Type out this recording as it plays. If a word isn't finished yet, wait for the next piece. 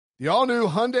The all-new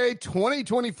Hyundai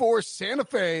 2024 Santa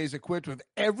Fe is equipped with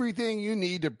everything you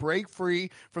need to break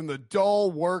free from the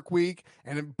dull work week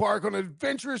and embark on an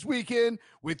adventurous weekend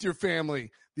with your family.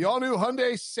 The all-new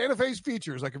Hyundai Santa Fe's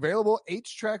features like available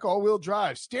H-Track all-wheel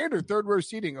drive, standard third-row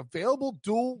seating, available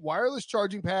dual wireless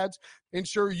charging pads,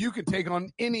 ensure you can take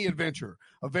on any adventure.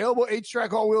 Available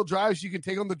H-Track all-wheel drives, you can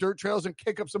take on the dirt trails and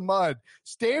kick up some mud.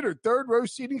 Standard third-row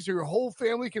seating so your whole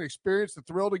family can experience the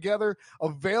thrill together.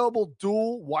 Available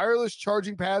dual wireless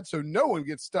charging pads so no one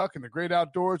gets stuck in the great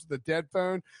outdoors with a dead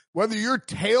phone. Whether you're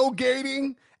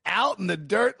tailgating out in the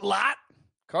dirt lot,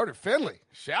 Carter Finley,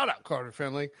 shout out Carter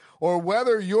Finley, or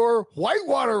whether you're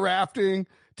whitewater rafting,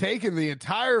 taking the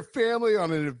entire family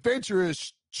on an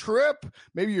adventurous trip,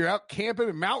 maybe you're out camping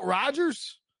in Mount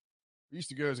Rogers. I used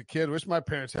to go as a kid. Wish my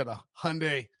parents had a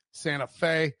Hyundai Santa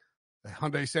Fe. The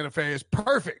Hyundai Santa Fe is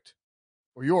perfect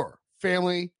for your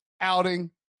family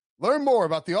outing. Learn more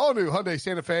about the all-new Hyundai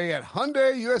Santa Fe at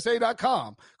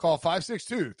HyundaiUSA.com. Call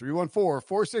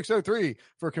 562-314-4603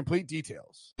 for complete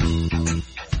details.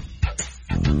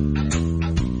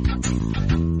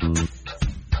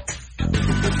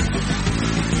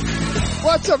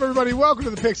 What's up, everybody? Welcome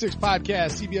to the Pick Six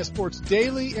Podcast, CBS Sports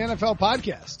Daily NFL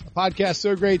Podcast. A podcast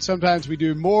so great, sometimes we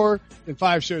do more than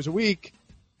 5 shows a week.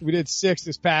 We did 6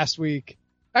 this past week.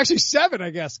 Actually 7,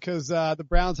 I guess, because the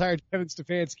Browns hired Kevin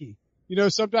Stefanski. You know,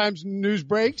 sometimes news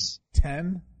breaks.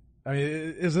 10? I mean,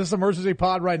 is this emergency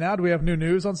pod right now? Do we have new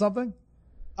news on something?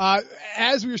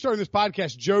 As we were starting this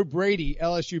podcast, Joe Brady,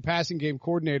 LSU passing game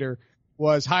coordinator,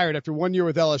 was hired after 1 year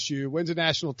with LSU, wins a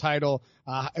national title,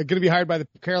 going to be hired by the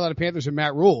Carolina Panthers and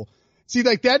Matt Rule. See,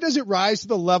 like, that doesn't rise to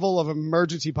the level of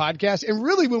emergency podcast. And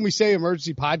really, when we say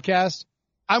emergency podcast,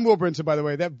 I'm Will Brinson, by the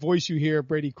way. That voice you hear,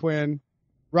 Brady Quinn.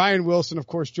 Ryan Wilson, of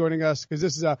course, joining us because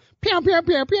this is a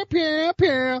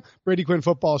Brady Quinn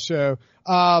football show. It's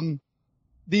on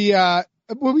YouTube,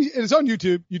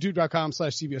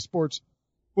 youtube.com/CBS Sports.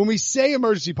 When we say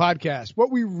emergency podcast,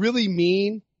 what we really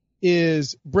mean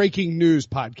is breaking news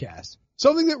podcast.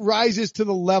 Something that rises to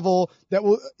the level that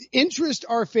will interest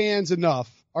our fans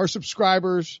enough, our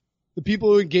subscribers, the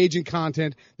people who engage in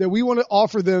content, that we want to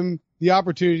offer them the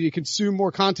opportunity to consume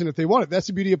more content if they want it. That's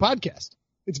the beauty of podcast.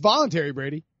 It's voluntary,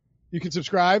 Brady. You can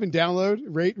subscribe and download,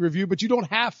 rate, review, but you don't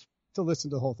have to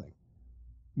listen to the whole thing.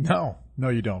 No,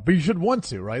 you don't. But you should want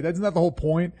to, right? Isn't that the whole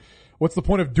point? What's the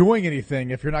point of doing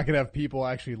anything if you're not going to have people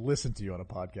actually listen to you on a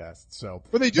podcast? So,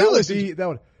 but they do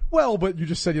listen. Well, but you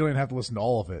just said you don't even have to listen to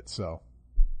all of it, so.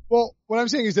 Well, what I'm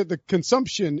saying is that the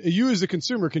consumption, you as a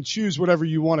consumer can choose whatever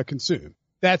you want to consume.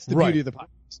 That's the beauty of the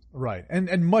podcast. Right.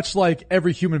 And much like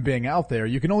every human being out there,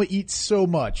 you can only eat so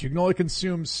much. You can only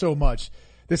consume so much.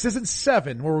 This isn't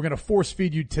 7 where we're going to force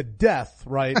feed you to death,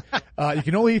 right? You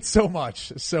can only eat so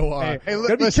much. So,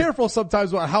 gotta be careful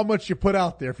sometimes about how much you put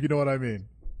out there, if you know what I mean.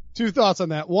 2 thoughts on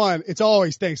that. 1, it's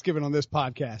always Thanksgiving on this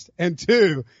podcast. And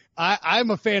 2, I'm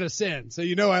a fan of sin, so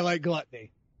you know I like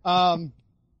gluttony. We'll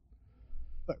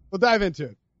dive into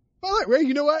it. Well, look, Ray,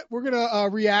 you know what? We're going to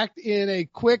react in a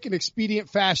quick and expedient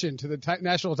fashion to the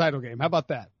national title game. How about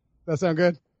that? That sound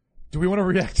good? Do we want to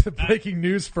react to breaking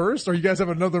news first, or you guys have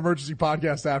another emergency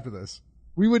podcast after this?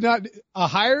 We would not. A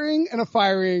hiring and a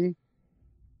firing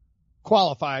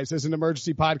qualifies as an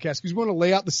emergency podcast because we want to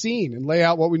lay out the scene and lay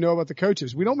out what we know about the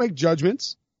coaches. We don't make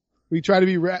judgments. We try to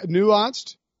be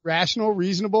nuanced, rational,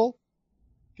 reasonable,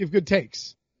 give good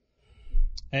takes.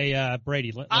 Hey,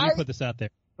 Brady, let me put this out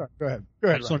there. Sorry, go ahead.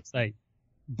 I just want to say,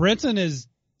 Brinson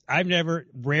I've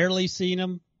rarely seen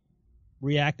him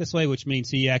react this way, which means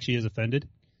he actually is offended.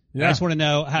 Yeah. I just want to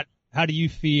know, how do you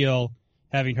feel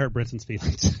having hurt Brinson's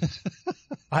feelings?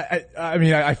 I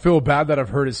mean, I feel bad that I've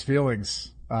hurt his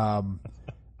feelings. I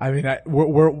mean,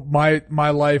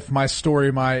 my life, my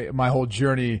story, my whole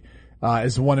journey,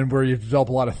 is one in where you develop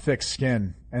a lot of thick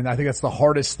skin. And I think that's the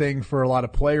hardest thing for a lot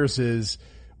of players is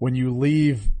when you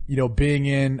leave, being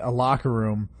in a locker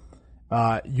room,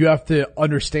 you have to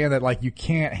understand that, like, you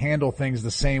can't handle things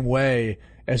the same way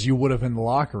as you would have in the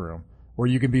locker room, where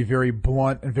you can be very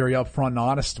blunt and very upfront and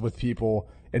honest with people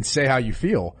and say how you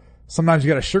feel. Sometimes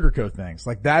you got to sugarcoat things.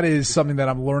 Like, that is something that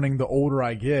I'm learning the older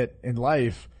I get in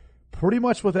life, pretty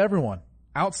much with everyone.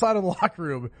 Outside of the locker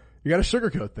room, you got to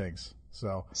sugarcoat things.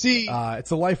 So,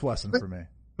 it's a life lesson for me.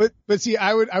 But see,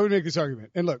 I would make this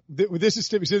argument. And look, this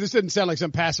doesn't sound like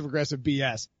some passive aggressive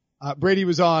BS. Brady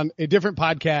was on a different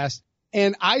podcast,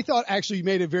 and I thought actually you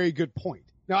made a very good point.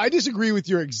 Now, I disagree with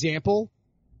your example.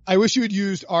 I wish you had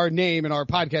used our name in our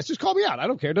podcast. Just call me out. I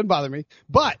don't care. It doesn't bother me.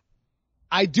 But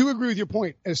I do agree with your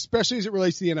point, especially as it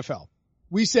relates to the NFL.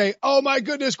 we say, oh my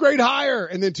goodness, great hire.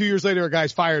 And then 2 years later, a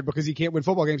guy's fired because he can't win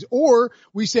football games. Or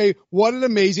we say, what an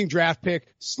amazing draft pick,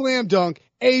 slam dunk,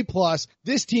 A+.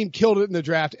 This team killed it in the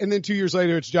draft. And then 2 years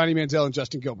later, it's Johnny Manziel and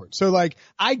Justin Gilbert. So like,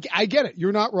 I get it.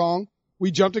 You're not wrong.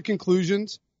 We jump to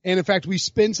conclusions. And in fact, we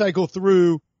spin cycle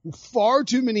through far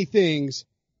too many things.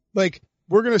 Like,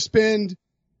 we're going to spend,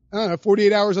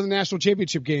 48 hours on the national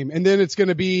championship game. And then it's going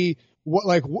to be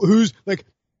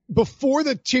before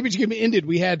the championship game ended,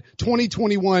 we had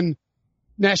 2021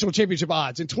 national championship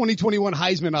odds and 2021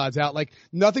 Heisman odds out. Like,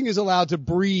 nothing is allowed to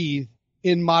breathe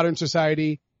in modern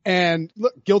society. And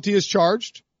look, guilty as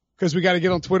charged, because we got to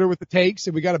get on Twitter with the takes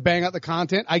and we got to bang out the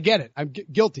content. I get it. I'm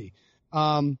guilty.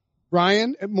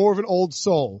 Ryan, more of an old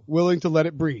soul, willing to let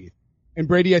it breathe. And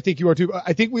Brady, I think you are too.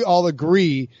 I think we all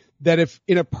agree that if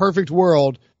in a perfect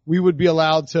world, we would be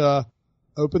allowed to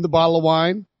open the bottle of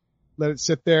wine, let it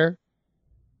sit there,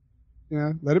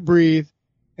 let it breathe,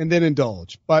 and then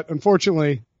indulge. But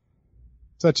unfortunately,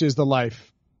 such is the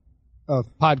life of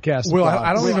podcasting. Well,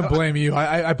 I don't even blame you.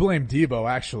 I blame Debo,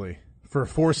 actually, for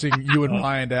forcing you and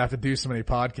Ryan to have to do so many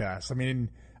podcasts. I mean,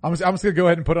 I'm just going to go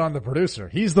ahead and put it on the producer.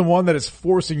 He's the one that is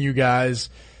forcing you guys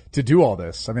to do all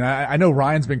this. I mean, I know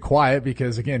Ryan's been quiet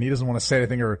because, again, he doesn't want to say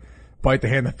anything or bite the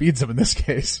hand that feeds him in this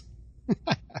case.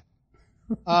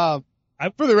 For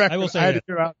the record, I will say I had to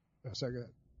throw out. Oh, sorry, go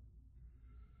ahead.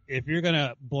 If you're going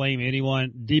to blame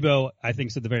anyone, Debo, I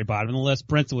think, is at the very bottom of the list.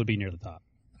 Brinson would be near the top.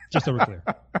 Just so we're clear.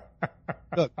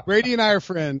 Look, Brady and I are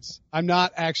friends. I'm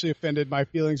not actually offended. My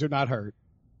feelings are not hurt.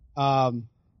 I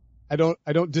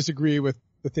don't disagree with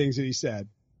the things that he said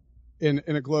in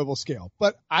a global scale,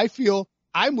 but I feel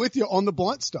I'm with you on the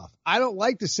blunt stuff. I don't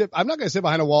like to I'm not going to sit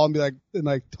behind a wall and be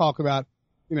like talk about,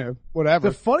 whatever.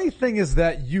 The funny thing is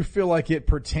that you feel like it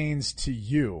pertains to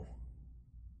you.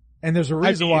 And there's a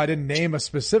reason why I didn't name a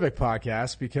specific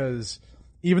podcast, because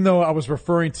even though I was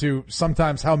referring to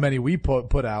sometimes how many we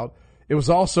put out, it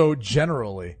was also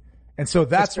generally. And so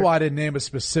that's why I didn't name a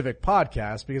specific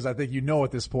podcast, because I think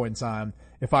at this point in time,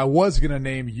 if I was going to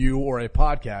name you or a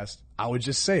podcast, I would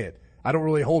just say it. I don't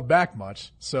really hold back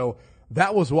much. So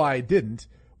that was why I didn't.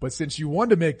 But since you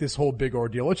wanted to make this whole big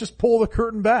ordeal, let's just pull the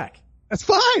curtain back. That's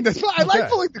fine. I like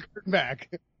pulling the curtain back.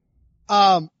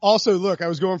 Also, look, I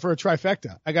was going for a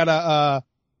trifecta. I got a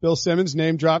Bill Simmons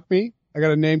name dropped me. I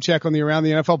got a name check on the Around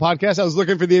the NFL podcast. I was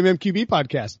looking for the MMQB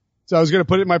podcast. So I was going to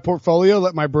put it in my portfolio,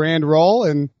 let my brand roll,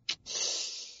 and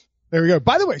there we go.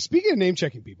 By the way, speaking of name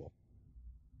checking people,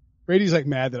 Brady's like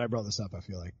mad that I brought this up, I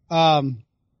feel like.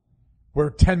 We're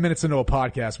 10 minutes into a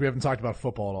podcast. We haven't talked about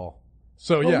football at all.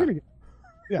 So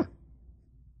yeah.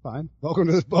 Fine. Welcome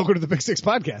to the Big Six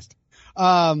podcast.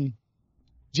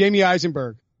 Jamie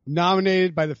Eisenberg,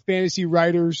 nominated by the Fantasy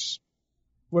Writers,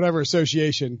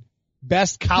 Association,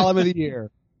 best column of the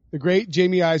year. The great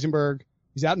Jamie Eisenberg.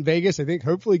 He's out in Vegas, I think,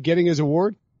 hopefully getting his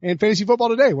award. And Fantasy Football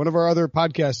Today, one of our other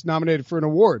podcasts, nominated for an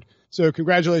award. So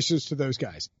congratulations to those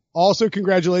guys. Also,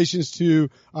 congratulations to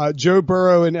Joe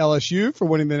Burrow and LSU for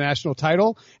winning the national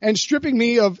title and stripping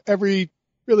me of every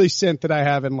really cent that I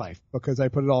have in life, because I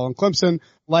put it all on Clemson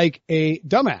like a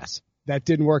dumbass. That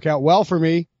didn't work out well for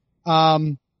me.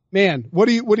 Man, in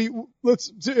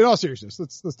all seriousness,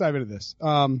 let's dive into this.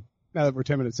 Now that we're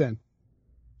 10 minutes in,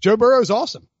 Joe Burrow is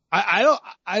awesome. I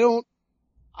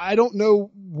don't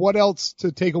know what else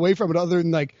to take away from it other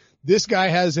than like, this guy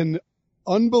has an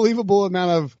unbelievable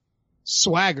amount of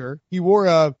swagger. He wore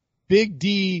a Big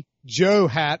D Joe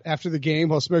hat after the game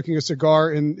while smoking a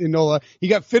cigar in NOLA. He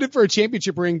got fitted for a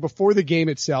championship ring before the game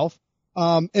itself.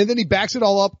 And then he backs it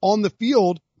all up on the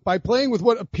field by playing with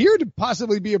what appeared to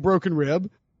possibly be a broken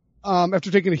rib, after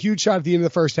taking a huge shot at the end of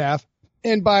the first half.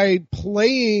 And by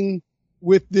playing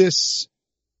with this,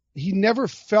 he never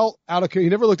looked out of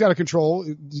control.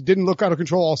 He didn't look out of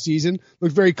control all season,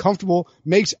 looked very comfortable,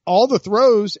 makes all the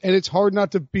throws, and it's hard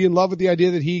not to be in love with the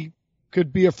idea that he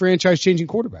could be a franchise changing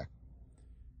quarterback.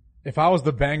 If I was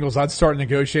the Bengals, I'd start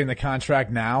negotiating the contract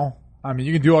now. I mean,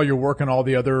 you can do all your work on all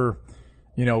the other,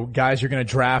 guys you're going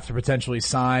to draft or potentially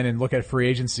sign and look at free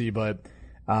agency, but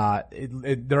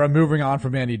they're moving on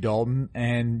from Andy Dalton,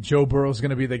 and Joe Burrow's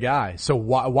going to be the guy. So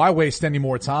why waste any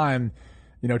more time,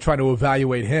 trying to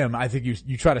evaluate him? I think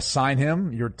you try to sign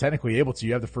him. You're technically able to.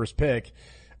 You have the first pick,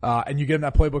 and you get him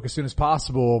that playbook as soon as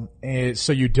possible,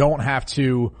 so you don't have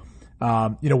to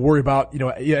worry about,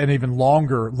 an even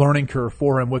longer learning curve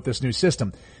for him with this new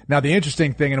system. Now, the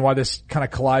interesting thing and why this kind of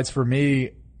collides for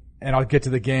me, and I'll get to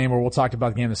the game, or we'll talk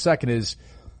about the game in a second, is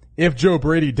if Joe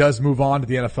Brady does move on to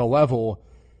the NFL level,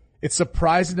 it's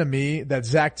surprising to me that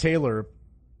Zach Taylor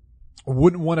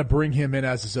wouldn't want to bring him in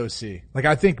as his OC. Like,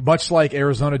 I think much like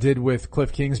Arizona did with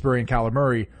Cliff Kingsbury and Kyler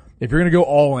Murray, if you're going to go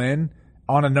all in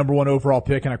on a number 1 overall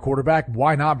pick and a quarterback,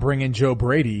 why not bring in Joe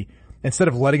Brady instead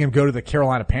of letting him go to the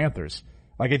Carolina Panthers?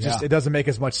 Like, it doesn't make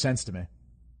as much sense to me.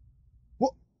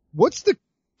 Well,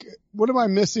 what am I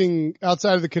missing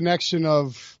outside of the connection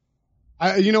of,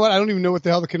 you know what? I don't even know what the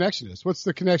hell the connection is. What's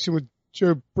the connection with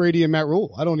Joe Brady and Matt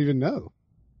Rule? I don't even know.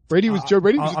 Joe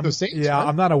Brady was with the Saints. Yeah, right?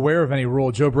 I'm not aware of any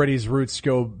Rule. Joe Brady's roots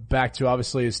go back to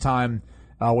obviously his time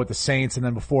with the Saints, and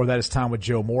then before that his time with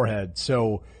Joe Moorhead.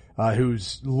 So,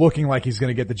 who's looking like he's going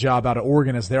to get the job out of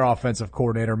Oregon as their offensive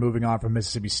coordinator, moving on from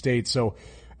Mississippi State. So,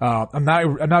 I'm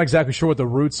not exactly sure what the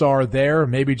roots are there.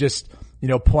 Maybe just,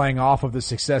 playing off of the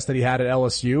success that he had at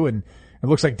LSU, and it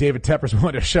looks like David Tepper's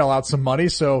willing to shell out some money,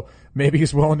 so maybe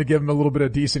he's willing to give him a little bit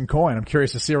of decent coin. I'm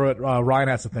curious to see what Ryan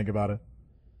has to think about it.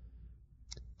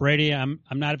 Brady, I'm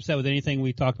not upset with anything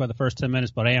we talked about the first 10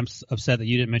 minutes, but I am upset that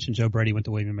you didn't mention Joe Brady went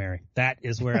to William & Mary. That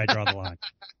is where I draw the line.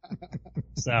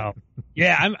 So,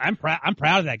 yeah, I'm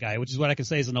proud of that guy, which is what I can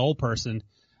say as an old person.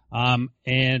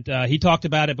 He talked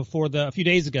about it a few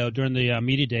days ago during the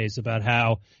media days about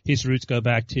how his roots go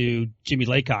back to Jimmy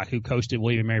Laycock, who coached at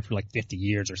William & Mary for like 50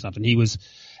 years or something. He was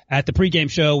at the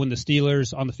pregame show when the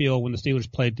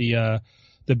Steelers played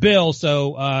the Bills.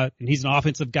 So, and he's an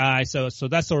offensive guy. So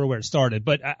that's sort of where it started.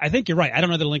 But I think you're right. I don't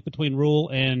know the link between Rule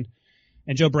and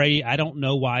Joe Brady. I don't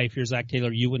know why, if you're Zach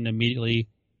Taylor, you wouldn't immediately,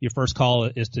 your first call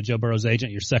is to Joe Burrow's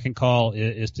agent. Your second call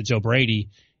is to Joe Brady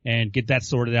and get that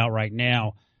sorted out right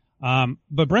now.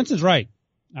 But Brinson's right.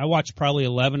 I watched probably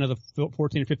 11 of the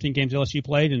 14 or 15 games LSU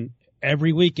played, and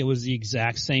every week it was the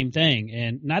exact same thing.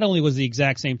 And not only was the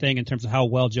exact same thing in terms of how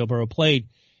well Joe Burrow played,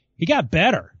 he got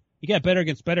better. He got better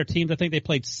against better teams. I think they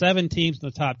played 7 teams in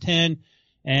the top 10,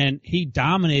 and he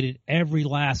dominated every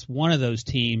last one of those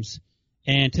teams.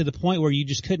 And to the point where you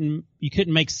couldn't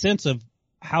make sense of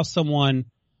how someone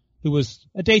who was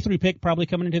a day 3 pick probably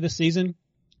coming into this season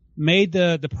made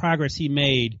the progress he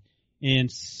made in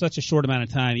such a short amount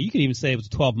of time. You could even say it was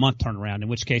a 12-month turnaround, in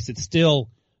which case it's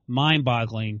still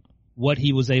mind-boggling what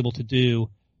he was able to do,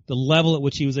 the level at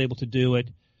which he was able to do it.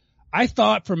 I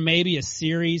thought for maybe a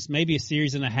series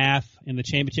and a half in the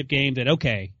championship game that,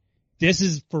 okay, this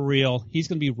is for real. He's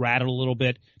going to be rattled a little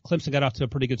bit. Clemson got off to a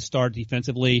pretty good start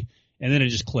defensively, and then it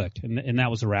just clicked, and that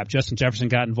was a wrap. Justin Jefferson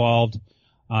got involved.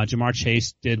 Jamar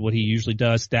Chase did what he usually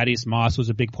does. Thaddeus Moss was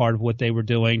a big part of what they were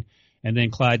doing. And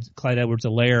then Clyde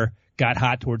Edwards-Helaire got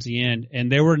hot towards the end.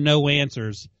 And there were no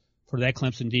answers for that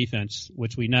Clemson defense,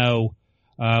 which we know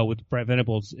with Brett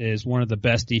Venables is one of the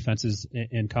best defenses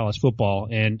in college football.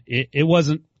 And they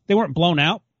weren't blown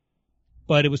out,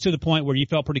 but it was to the point where you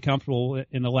felt pretty comfortable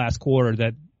in the last quarter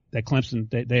that Clemson,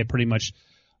 they had pretty much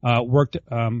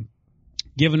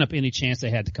given up any chance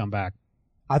they had to come back.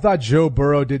 I thought Joe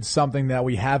Burrow did something that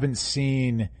we haven't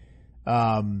seen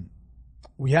in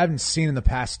the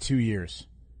past 2 years.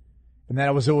 And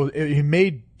that he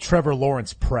made Trevor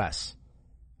Lawrence press.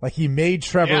 Like, he made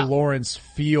Trevor Lawrence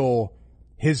feel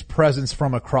his presence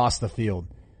from across the field.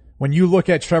 When you look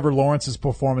at Trevor Lawrence's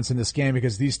performance in this game,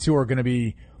 because these two are going to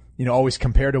be, always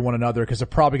compared to one another, because they're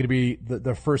probably going to be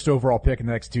the first overall pick in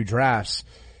the next 2 drafts.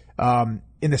 In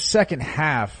the second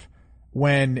half,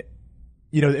 when,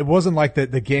 it wasn't like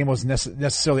the game was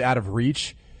necessarily out of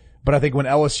reach, but I think when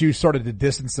LSU started to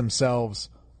distance themselves,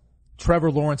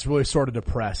 Trevor Lawrence really started to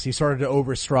press. He started to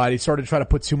overstride. He started to try to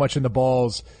put too much in the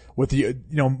balls with the,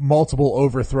 multiple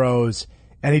overthrows,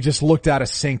 and he just looked out of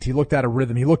sync. He looked out of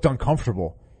rhythm. He looked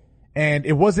uncomfortable. And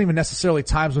it wasn't even necessarily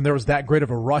times when there was that great of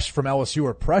a rush from LSU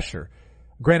or pressure.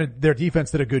 Granted, their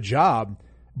defense did a good job,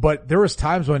 but there was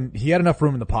times when he had enough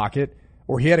room in the pocket,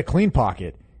 or he had a clean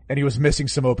pocket, and he was missing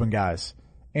some open guys.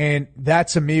 And that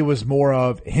to me was more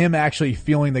of him actually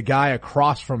feeling the guy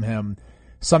across from him,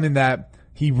 something that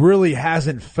he really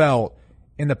hasn't felt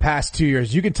in the past 2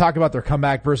 years. You can talk about their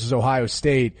comeback versus Ohio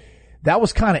State. That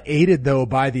was kind of aided though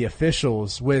by the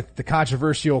officials with the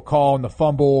controversial call and the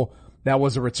fumble. That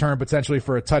was a return potentially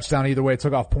for a touchdown. Either way, it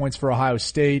took off points for Ohio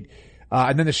State.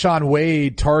 And then the Shaun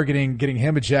Wade targeting, getting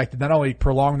him ejected, not only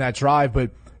prolonged that drive,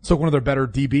 but took one of their better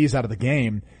DBs out of the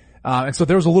game. And so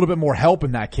there was a little bit more help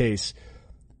in that case.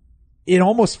 It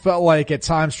almost felt like at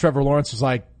times Trevor Lawrence was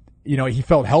like, he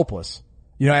felt helpless.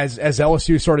 As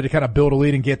LSU started to kind of build a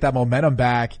lead and get that momentum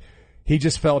back, he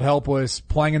just felt helpless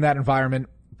playing in that environment,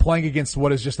 playing against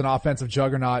what is just an offensive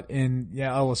juggernaut in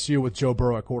LSU with Joe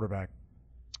Burrow at quarterback.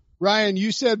 Ryan,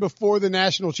 you said before the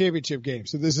national championship game,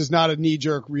 so this is not a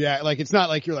knee-jerk react. Like, it's not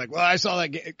like you're like, well, I saw that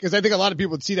game. Because I think a lot of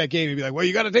people would see that game and be like, well,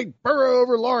 you got to take Burrow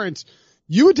over Lawrence.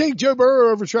 You would take Joe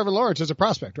Burrow over Trevor Lawrence as a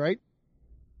prospect, right?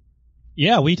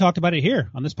 Yeah, we talked about it here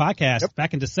on this podcast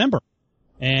back in December,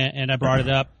 and I brought it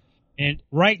up. And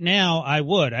right now, I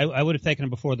would have taken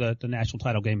him before the national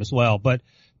title game as well. But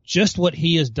just what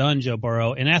he has done, Joe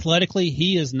Burrow, and athletically,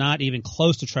 he is not even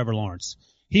close to Trevor Lawrence.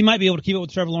 He might be able to keep up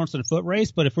with Trevor Lawrence in a foot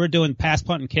race, but if we're doing pass,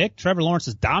 punt, and kick, Trevor Lawrence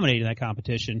is dominating that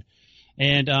competition.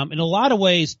 And in a lot of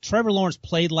ways, Trevor Lawrence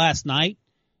played last night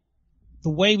the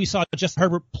way we saw Justin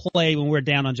Herbert play when we were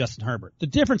down on Justin Herbert. The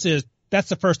difference is that's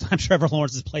the first time Trevor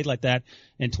Lawrence has played like that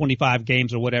in 25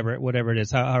 games or whatever it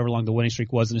is, however long the winning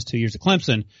streak was in his 2 years at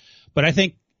Clemson. But I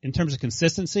think in terms of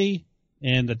consistency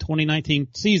in the 2019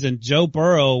 season, Joe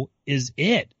Burrow is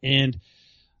it. And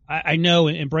I know,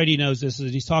 and Brady knows this,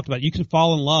 as he's talked about, you can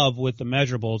fall in love with the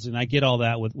measurables, and I get all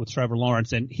that with Trevor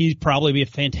Lawrence, and he'd probably be a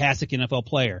fantastic NFL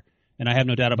player, and I have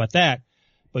no doubt about that.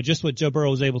 But just what Joe Burrow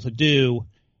was able to do,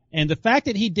 and the fact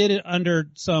that he did it under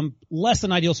some less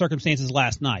than ideal circumstances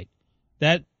last night,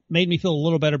 that made me feel a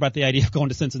little better about the idea of going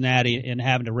to Cincinnati and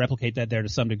having to replicate that there to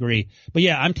some degree. But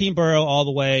yeah, I'm Team Burrow all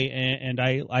the way, and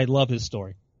I love his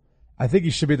story. I think he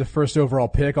should be the first overall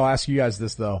pick. I'll ask you guys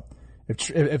this though.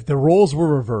 If the roles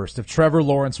were reversed, if Trevor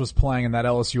Lawrence was playing in that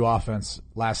LSU offense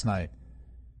last night,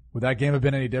 would that game have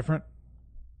been any different?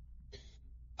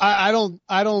 I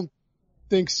don't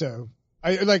think so.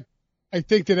 I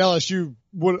think that LSU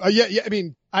would, I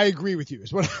mean, I agree with you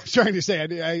is what I'm trying to say.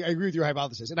 I agree with your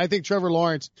hypothesis. And I think Trevor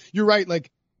Lawrence, you're right.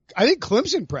 Like, I think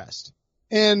Clemson pressed,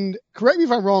 and correct me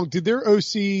if I'm wrong. Did their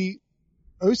OC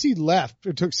left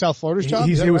or took South Florida's job?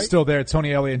 He was still there.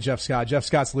 Tony Elliott and Jeff Scott. Jeff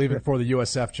Scott's leaving for the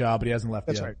USF job, but he hasn't left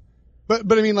yet. That's right.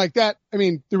 But I mean, like that, I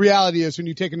mean, the reality is when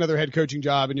you take another head coaching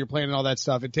job and you're playing all that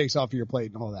stuff, it takes off of your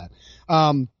plate and all that.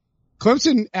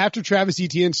 Clemson, after Travis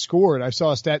Etienne scored, I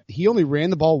saw a stat, he only ran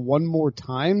the ball one more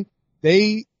time.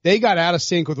 They got out of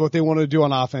sync with what they wanted to do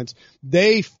on offense.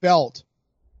 They felt,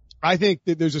 I think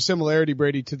that there's a similarity,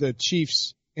 Brady, to the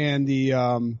Chiefs and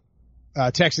the,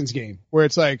 Texans game where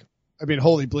it's like, I mean,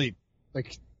 holy bleep.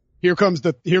 Like, here comes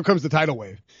the tidal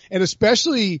wave. And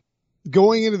especially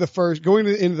going into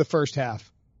the first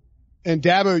half. And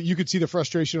Dabo, you could see the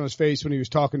frustration on his face when he was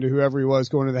talking to whoever he was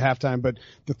going into the halftime. But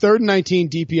the 3rd and 19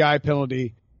 DPI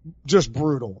penalty, just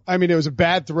brutal. I mean, it was a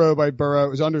bad throw by Burrow. It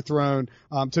was underthrown,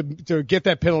 to get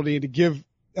that penalty and to give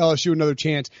LSU another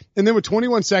chance. And then with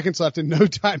 21 seconds left and no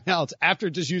timeouts, after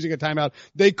just using a timeout,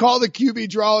 they call the QB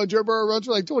draw and Joe Burrow runs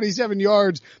for like 27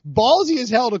 yards. Ballsy as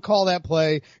hell to call that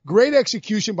play. Great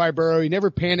execution by Burrow. He never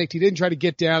panicked. He didn't try to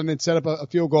get down and then set up a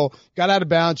field goal. Got out of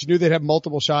bounds. You knew they'd have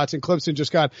multiple shots, and Clemson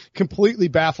just got completely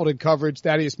baffled in coverage.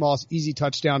 Thaddeus Moss, easy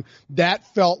touchdown.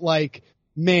 That felt like,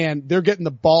 man, they're getting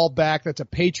the ball back. That's a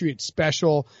Patriot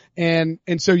special. And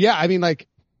so, yeah, I mean, like,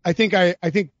 I think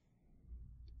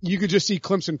you could just see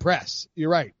Clemson press. You're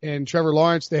right. And Trevor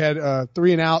Lawrence, they had a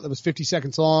 3 and out that was 50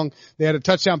 seconds long. They had a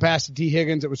touchdown pass to T.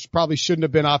 Higgins that was probably shouldn't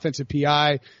have been offensive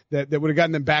PI that would have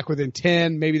gotten them back within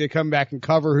 10. Maybe they come back and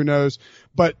cover. Who knows?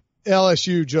 But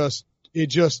LSU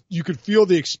you could feel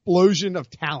the explosion of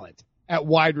talent at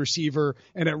wide receiver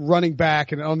and at running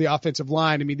back and on the offensive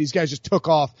line. I mean, these guys just took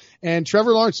off, and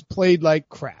Trevor Lawrence played like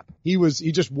crap. He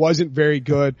just wasn't very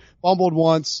good. Fumbled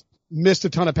once. Missed a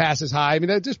ton of passes high. I mean,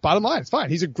 that's just bottom line. It's fine.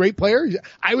 He's a great player.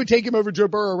 I would take him over Joe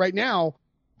Burrow right now.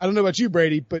 I don't know about you,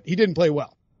 Brady, but he didn't play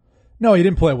well. No, he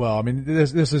didn't play well. I mean,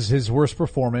 this is his worst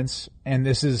performance, and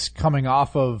this is coming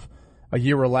off of a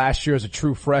year where last year as a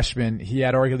true freshman, he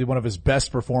had arguably one of his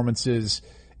best performances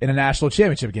in a national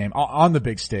championship game on the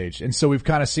big stage. And so we've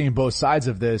kind of seen both sides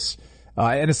of this.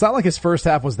 And it's not like his first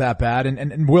half was that bad.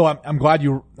 And Will, I'm glad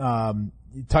you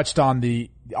touched on the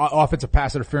offensive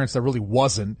pass interference that really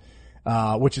wasn't.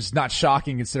 Which is not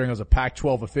shocking considering it was a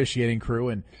Pac-12 officiating crew,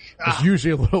 and there's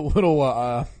usually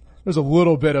there's a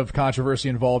little bit of controversy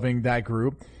involving that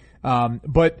group.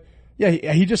 But yeah,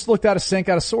 he just looked out of sync,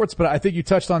 out of sorts, but I think you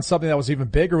touched on something that was even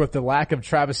bigger with the lack of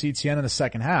Travis Etienne in the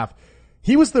second half.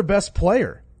 He was their best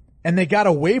player, and they got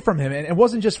away from him, and it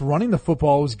wasn't just running the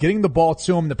football, it was getting the ball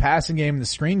to him in the passing game and the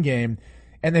screen game.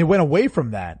 And they went away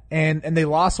from that, and they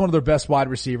lost one of their best wide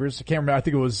receivers. I can't remember. I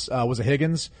think it was it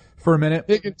Higgins for a minute?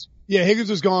 Higgins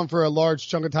was gone for a large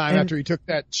chunk of time after he took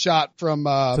that shot from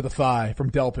to the thigh from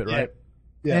Delpit, right?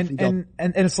 Yeah. And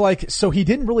it's like, so he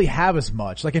didn't really have as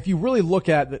much. Like, if you really look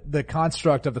at the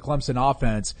construct of the Clemson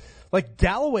offense, like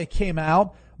Galloway came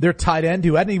out, their tight end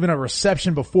who hadn't even a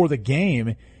reception before the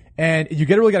game, and you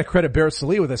really got to credit Barrett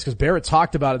Sallee with this, because Barrett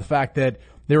talked about the fact that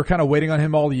they were kind of waiting on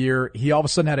him all year. He all of a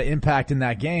sudden had an impact in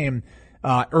that game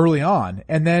early on.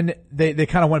 And then they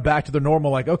kind of went back to their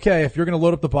normal, like, okay, if you're going to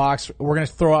load up the box, we're going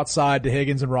to throw outside to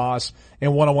Higgins and Ross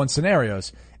in one-on-one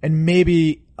scenarios. And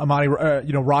maybe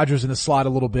Rodgers in the slot a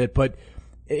little bit. But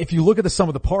if you look at the sum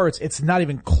of the parts, it's not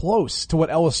even close to what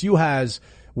LSU has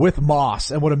with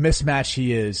Moss and what a mismatch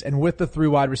he is, and with the 3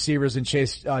 wide receivers in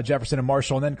Chase Jefferson and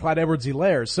Marshall, and then Clyde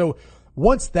Edwards-Helaire. So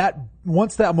once that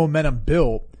momentum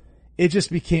built, it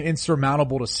just became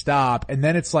insurmountable to stop. And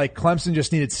then it's like Clemson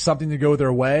just needed something to go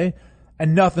their way,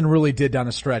 and nothing really did down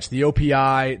the stretch. The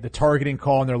OPI, the targeting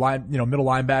call, and their middle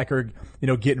linebacker,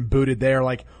 getting booted there,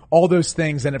 like all those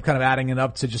things end up kind of adding it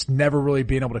up to just never really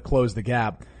being able to close the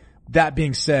gap. That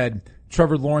being said,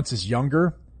 Trevor Lawrence is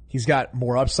younger. He's got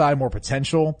more upside, more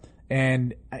potential,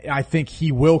 and I think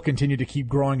he will continue to keep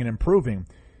growing and improving.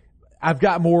 I've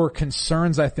got more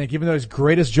concerns, I think, even though as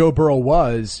great as Joe Burrow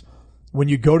was, when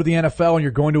you go to the NFL and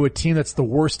you're going to a team that's the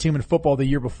worst team in football the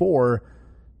year before,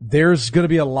 there's going to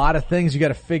be a lot of things you got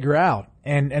to figure out.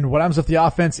 And what happens if the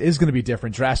offense is going to be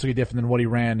different, drastically different than what he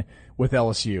ran with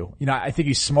LSU? I think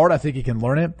he's smart. I think he can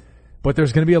learn it, but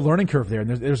there's going to be a learning curve there, and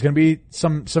there's going to be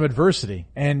some adversity.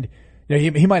 And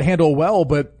he might handle it well,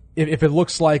 but if it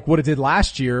looks like what it did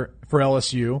last year for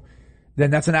LSU,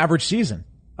 then that's an average season.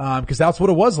 Because that's what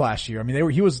it was last year. I mean,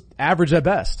 he was average at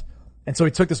best. And so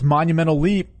he took this monumental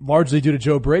leap largely due to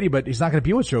Joe Brady, but he's not going to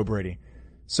be with Joe Brady.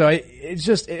 So it's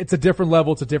a different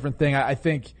level. It's a different thing. I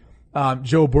think,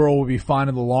 Joe Burrow will be fine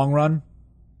in the long run,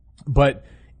 but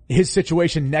his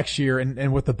situation next year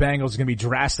and with the Bengals is going to be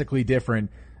drastically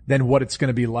different than what it's going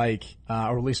to be like,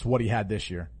 or at least what he had this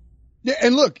year. Yeah.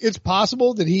 And look, it's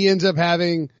possible that he ends up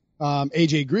having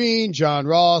AJ Green, John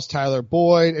Ross, Tyler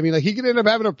Boyd. I mean, like he could end up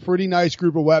having a pretty nice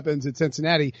group of weapons at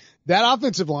Cincinnati. That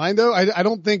offensive line though, I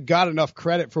don't think got enough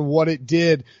credit for what it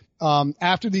did.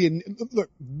 After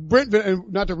look, Brent,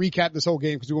 not to recap this whole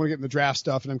game because we want to get in the draft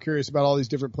stuff and I'm curious about all these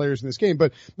different players in this game,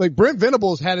 but like Brent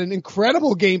Venables had an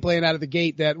incredible game plan out of the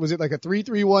gate that was it like a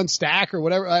 3-3-1 stack or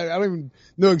whatever. I don't even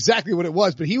know exactly what it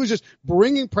was, but he was just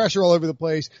bringing pressure all over the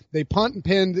place. They punt and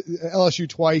pinned LSU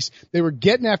twice. They were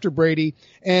getting after Burrow,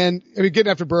 and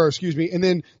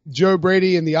then Joe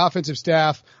Brady and the offensive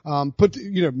staff,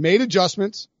 made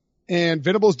adjustments. And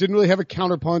Venables didn't really have a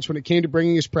counterpunch when it came to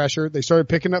bringing his pressure. They started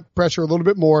picking up pressure a little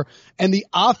bit more. And the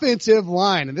offensive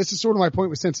line, and this is sort of my point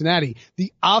with Cincinnati,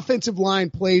 the offensive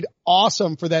line played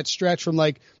awesome for that stretch from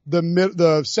like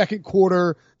the second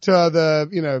quarter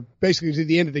to basically to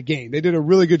the end of the game. They did a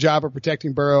really good job of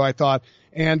protecting Burrow, I thought.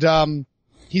 And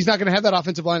he's not going to have that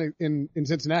offensive line in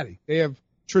Cincinnati. They have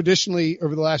traditionally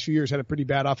over the last few years had a pretty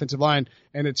bad offensive line,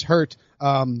 and it's hurt.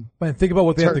 And think about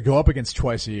what they have to go up against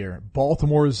twice a year.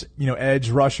 Baltimore's, edge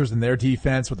rushers and their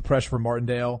defense with the pressure from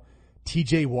Martindale,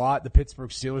 TJ Watt, the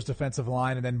Pittsburgh Steelers defensive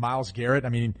line, and then Myles Garrett. I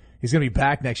mean, he's going to be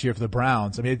back next year for the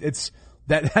Browns. I mean, that's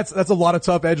a lot of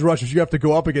tough edge rushers you have to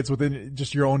go up against within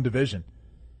just your own division.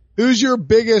 Who's your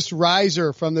biggest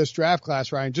riser from this draft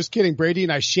class, Ryan? Just kidding. Brady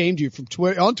and I shamed you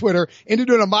on Twitter into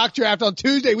doing a mock draft on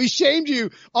Tuesday. We shamed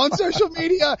you on social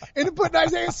media into putting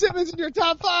Isaiah Simmons in your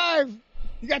top 5.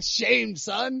 You got shamed,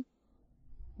 son.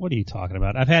 What are you talking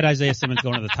about? I've had Isaiah Simmons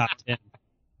going to the top 10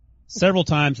 several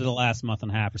times in the last month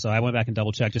and a half or so. I went back and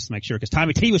double checked just to make sure because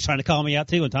Tommy T was trying to call me out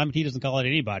too, and Tommy T doesn't call out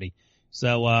anybody.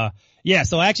 So,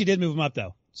 so I actually did move him up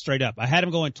though, straight up. I had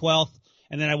him going 12th.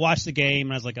 And then I watched the game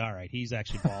and I was like, all right, he's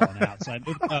actually balling out. So I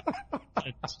moved up.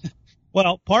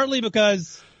 Well, partly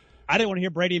because I didn't want to hear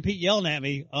Brady and Pete yelling at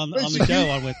me on the show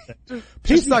on Wednesday.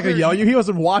 Pete's not going to yell at you. He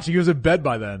wasn't watching. He was in bed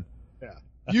by then.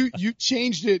 Yeah. You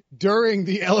changed it during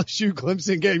the LSU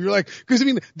Clemson game. You're like, cause I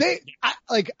mean,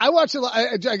 I watched a lot,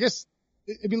 I guess,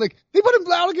 they put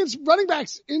him out against running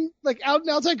backs in out and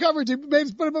outside coverage. They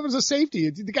put him up as a safety.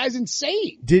 The guy's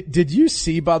insane. Did you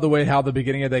see, by the way, how the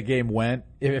beginning of that game went?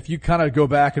 If you kind of go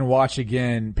back and watch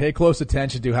again, pay close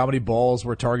attention to how many balls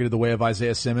were targeted the way of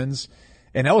Isaiah Simmons.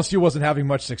 And LSU wasn't having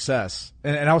much success.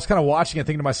 And I was kind of watching and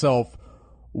thinking to myself,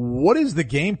 what is the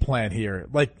game plan here?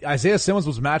 Like Isaiah Simmons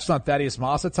was matched on Thaddeus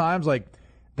Moss at times. Like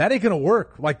that ain't going to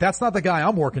work. Like that's not the guy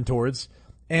I'm working towards.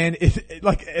 And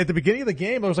at the beginning of the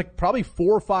game, there was probably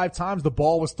 4 or 5 times the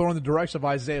ball was thrown in the direction of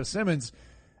Isaiah Simmons.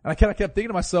 And I kind of kept thinking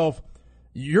to myself,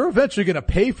 you're eventually going to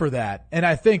pay for that. And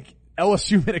I think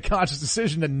LSU made a conscious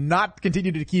decision to not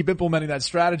continue to keep implementing that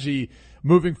strategy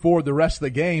moving forward the rest of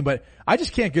the game. But I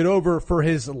just can't get over for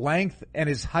his length and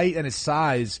his height and his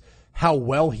size, how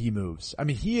well he moves. I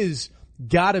mean, he is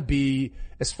got to be,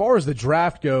 as far as the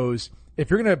draft goes, if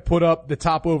you're going to put up the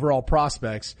top overall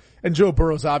prospects, and Joe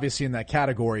Burrow's obviously in that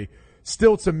category,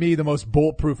 still to me the most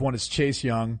bulletproof one is Chase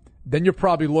Young. Then you're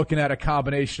probably looking at a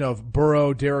combination of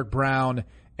Burrow, Derek Brown,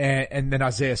 and then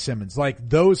Isaiah Simmons. Like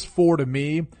those 4 to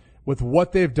me, with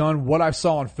what they've done, what I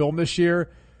saw on film this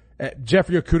year,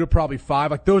 Jeffrey Okudah probably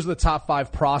 5. Like those are the top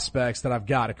 5 prospects that I've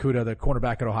got. Okudah, the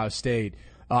cornerback at Ohio State,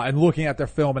 and looking at their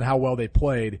film and how well they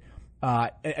played.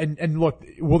 And look,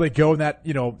 will they go in that,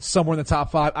 somewhere in the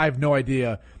top 5? I have no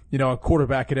idea. a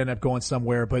quarterback could end up going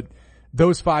somewhere. But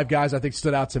those 5 guys I think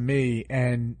stood out to me,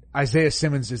 and Isaiah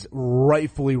Simmons is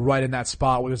rightfully right in that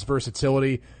spot with his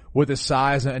versatility, with his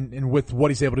size, and with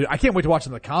what he's able to do. I can't wait to watch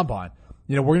him in the combine.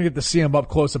 We're going to get to see him up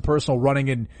close and personal,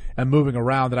 running and moving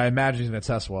around, that I imagine he's going to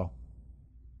test well.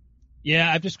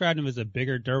 Yeah, I've described him as a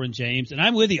bigger Derwin James, and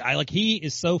I'm with you. He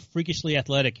is so freakishly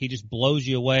athletic. He just blows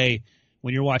you away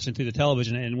when you're watching through the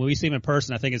television. And when we see him in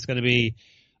person, I think it's going to be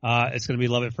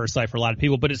love at first sight for a lot of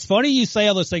people. But it's funny you say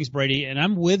all those things, Brady, and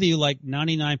I'm with you like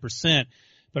 99%.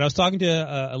 But I was talking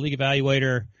to a league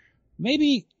evaluator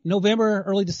maybe November,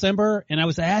 early December, and I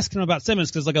was asking him about Simmons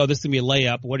because this is going to be a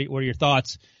layup. What are your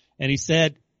thoughts? And he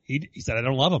said, I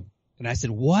don't love him. And I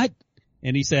said, what?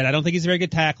 And he said, I don't think he's a very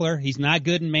good tackler. He's not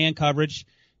good in man coverage.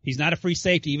 He's not a free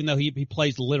safety, even though he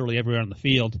plays literally everywhere on the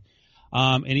field.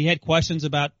 And he had questions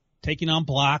about taking on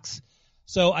blocks.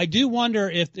 So I do wonder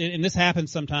if, and this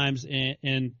happens sometimes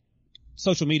in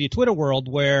social media, Twitter world,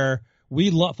 where we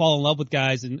fall in love with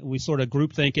guys and we sort of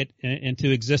groupthink it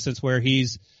into existence where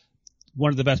he's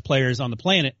one of the best players on the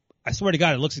planet. I swear to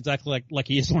God, it looks exactly like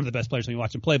he is one of the best players when you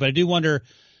watch him play. But I do wonder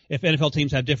if NFL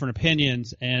teams have different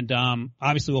opinions, and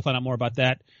obviously we'll find out more about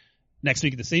that next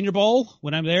week at the Senior Bowl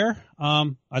when I'm there.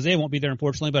 Isaiah won't be there,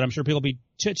 unfortunately, but I'm sure people will be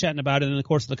chit-chatting about it in the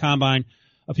course of the Combine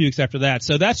a few weeks after that.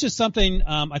 So that's just something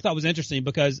I thought was interesting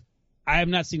because I have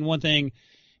not seen one thing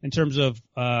in terms of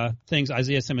things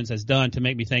Isaiah Simmons has done to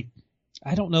make me think,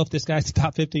 I don't know if this guy's a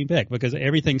top 15 pick, because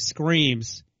everything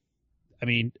screams,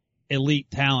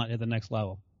 elite talent at the next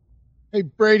level. Hey,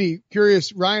 Brady,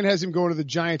 curious, Ryan has him going to the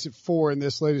Giants at 4 in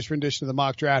this latest rendition of the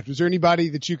mock draft. Is there anybody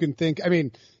that you can think,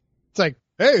 it's like,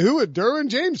 hey, who would Derwin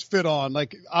James fit on?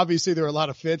 Like, obviously there are a lot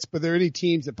of fits, but are there any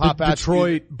teams that pop out?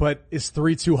 Detroit, but is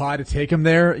 3 too high to take him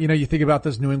there? You think about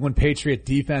those New England Patriot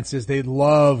defenses. They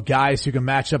love guys who can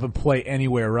match up and play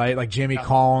anywhere, right? Like Jamie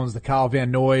Collins, the Kyle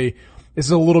Van Noy. This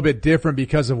is a little bit different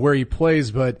because of where he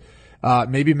plays, but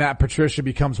maybe Matt Patricia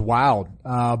becomes wowed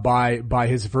by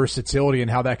his versatility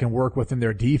and how that can work within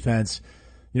their defense.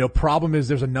 Problem is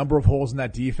there's a number of holes in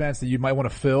that defense that you might want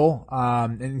to fill.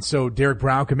 And so Derek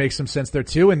Brown could make some sense there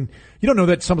too. And you don't know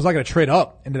that someone's not going to trade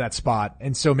up into that spot.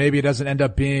 And so maybe it doesn't end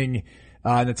up being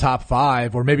in the top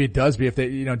 5, or maybe it does be if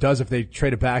they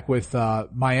trade it back with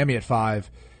Miami at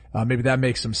 5. Maybe that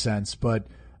makes some sense. But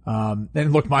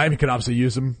and look, Miami could obviously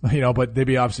use him, but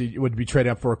they'd would be trading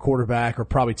up for a quarterback or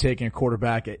probably taking a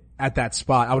quarterback at that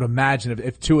spot. I would imagine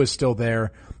if Tua's still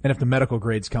there and if the medical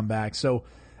grades come back. So,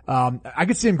 I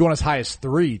could see him going as high as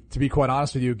 3, to be quite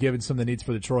honest with you, given some of the needs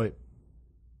for Detroit.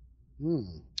 You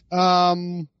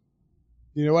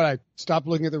know what? I stopped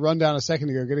looking at the rundown a second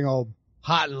ago, getting all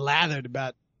hot and lathered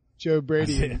about Joe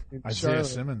Brady and Isaiah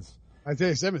Simmons.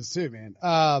 Isaiah Simmons too, man.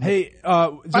 Hey,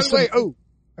 by the way, I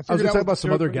was going to talk about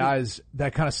some other guys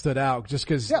that kind of stood out just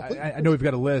because I know we've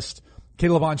got a list.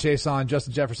 Caleb Levon Chason,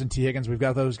 Justin Jefferson, T. Higgins. We've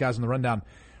got those guys on the rundown.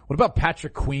 What about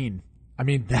Patrick Queen?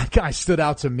 That guy stood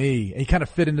out to me. He kind of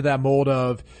fit into that mold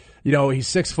of, he's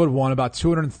 6'1", about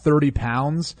 230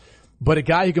 pounds, but a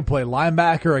guy who can play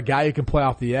linebacker, a guy who can play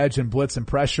off the edge and blitz and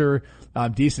pressure,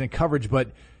 decent in coverage.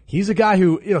 But he's a guy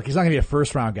who, he's not going to be a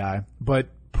first round guy, but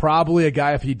probably a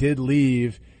guy if he did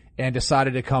leave and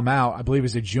decided to come out. I believe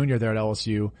he's a junior there at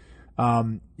LSU.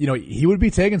 He would be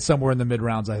taken somewhere in the mid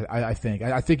rounds. I think.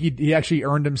 I think he actually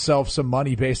earned himself some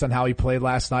money based on how he played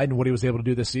last night and what he was able to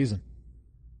do this season.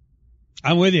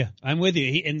 I'm with you.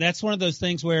 And that's one of those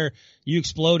things where you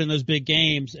explode in those big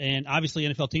games, and obviously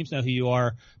NFL teams know who you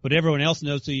are, but everyone else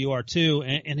knows who you are too.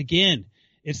 And again,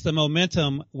 it's the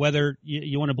momentum, whether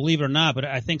you want to believe it or not, but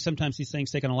I think sometimes these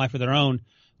things take on a life of their own,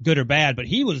 good or bad. But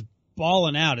he was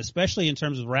balling out, especially in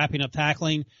terms of wrapping up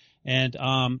tackling, and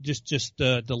just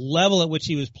the level at which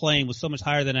he was playing was so much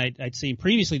higher than I'd seen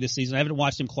previously this season. I haven't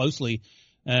watched him closely,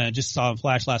 just saw him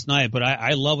flash last night, but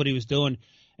I love what he was doing.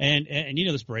 And you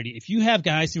know this, Brady, if you have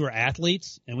guys who are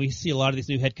athletes, and we see a lot of these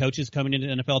new head coaches coming into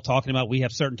the NFL talking about we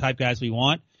have certain type guys we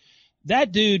want,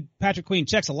 that dude, Patrick Queen,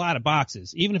 checks a lot of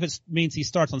boxes, even if it means he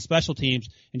starts on special teams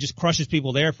and just crushes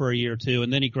people there for a year or two,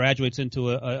 and then he graduates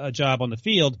into a job on the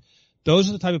field. Those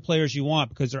are the type of players you want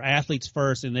because they're athletes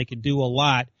first and they can do a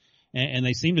lot, and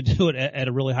they seem to do it at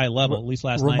a really high level, at least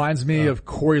last night. Reminds me of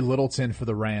Corey Littleton for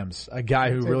the Rams, a guy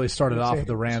who really started off with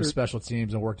the Rams special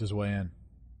teams and worked his way in.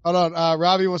 Hold on.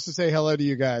 Robbie wants to say hello to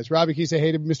you guys. Robbie, can you say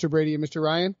hey to Mr. Brady and Mr.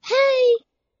 Ryan? Hey.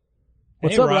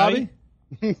 What's up, Robbie?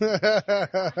 What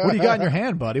do you got in your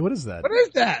hand, buddy? What is that? What is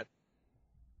that?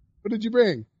 What did you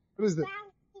bring? What is that?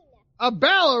 A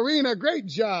ballerina. Great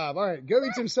job. All right. Go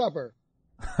eat some supper.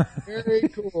 Very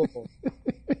cool.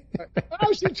 Right.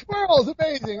 Oh, she twirls.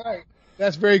 Amazing. All right.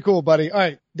 That's very cool, buddy. All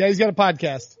right. Daddy's got a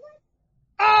podcast.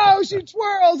 Oh, she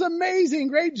twirls. Amazing.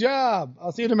 Great job.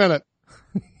 I'll see you in a minute.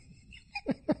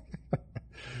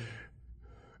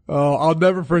 Oh, I'll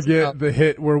never forget the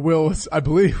hit where Will, I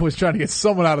believe, was trying to get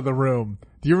someone out of the room.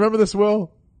 Do you remember this,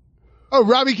 Will? Oh,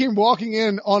 Robbie came walking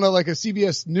in on a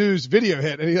CBS News video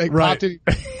hit, and he popped in.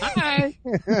 Hi.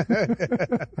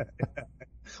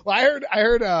 Well, I heard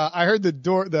the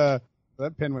door, that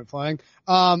pen went flying.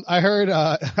 I heard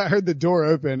the door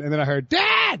open, and then I heard,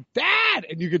 Dad!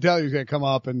 And you could tell he was going to come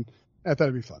up, and I thought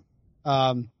it'd be fun.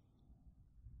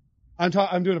 I'm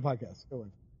doing a podcast. Go away.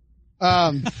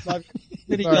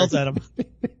 Then he yells at him.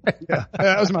 Yeah,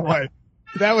 that was my wife.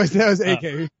 That was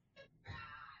AK.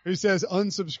 Who says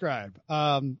unsubscribe.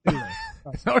 Anyway.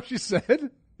 Is that what she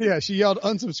said? Yeah, she yelled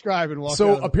unsubscribe and walked out.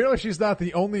 So apparently she's not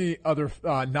the only other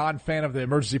non-fan of the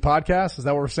Emergency Podcast. Is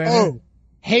that what we're saying? Oh,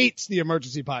 hates the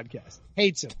Emergency Podcast.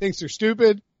 Hates it. Thinks they're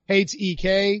stupid. Hates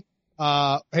EK.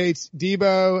 Hates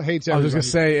Debo. Hates everybody. I was just going to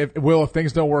say, if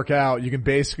things don't work out, you can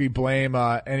basically blame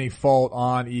any fault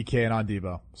on EK and on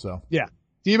Debo. So yeah,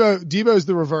 Debo's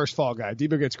the reverse fall guy.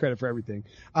 Debo gets credit for everything.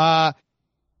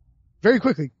 Very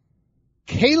quickly.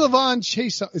 Kaylavon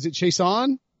Chason. Is it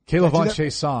Chason? Kaylavon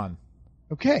Chason.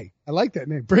 Okay. I like that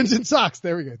name. Brinson Socks.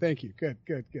 There we go. Thank you. Good.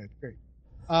 Great.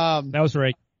 That was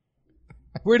right.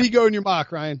 Where'd he go in your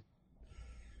mock, Ryan?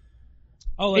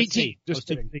 Oh, let's 18. see. Just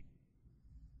kidding.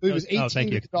 It was 18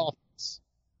 thank you. Dolphins.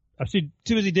 I was too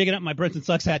busy digging up my Brinson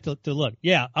Sucks hat to look.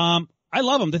 Yeah. I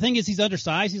love him. The thing is, he's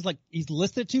undersized. He's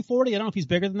listed at 240. I don't know if he's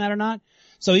bigger than that or not.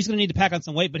 So he's going to need to pack on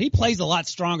some weight, but he plays a lot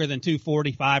stronger than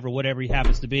 245 or whatever he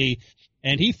happens to be.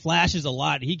 And he flashes a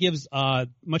lot. He gives,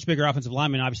 much bigger offensive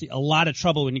linemen, obviously, a lot of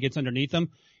trouble when he gets underneath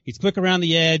them. He's quick around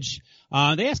the edge.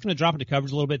 They ask him to drop into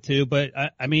coverage a little bit too, but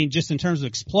I mean, just in terms of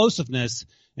explosiveness,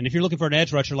 and if you're looking for an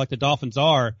edge rusher like the Dolphins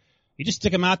are, you just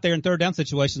stick him out there in third down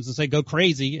situations and say, go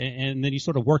crazy. And then you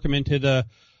sort of work him into the,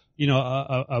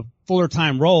 a fuller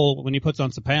time role when he puts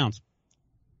on some pounds.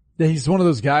 Yeah, he's one of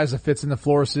those guys that fits in the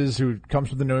Flores who comes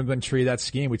from the New England tree, that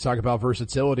scheme. We talk about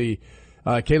versatility.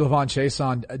 Kaylavon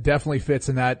Chason definitely fits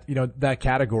in that, that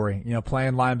category.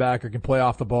 Playing linebacker, can play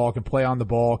off the ball, can play on the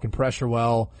ball, can pressure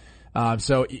well.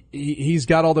 So he's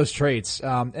got all those traits.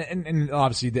 And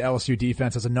obviously the LSU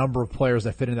defense has a number of players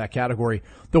that fit in that category.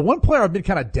 The one player I've been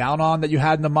kind of down on that you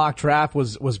had in the mock draft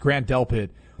was Grant Delpit.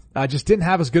 Just didn't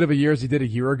have as good of a year as he did a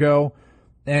year ago.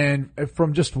 And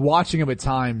from just watching him at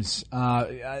times,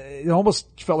 it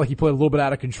almost felt like he played a little bit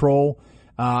out of control.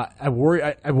 I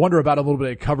wonder about a little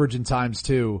bit of coverage in times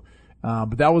too.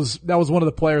 But that was one of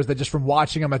the players that just from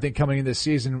watching him, I think coming in this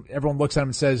season, everyone looks at him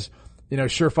and says,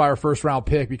 surefire first round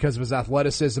pick because of his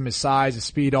athleticism, his size, his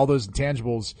speed, all those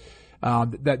intangibles,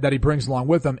 that he brings along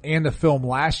with him, and the film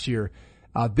last year.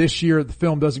 This year, the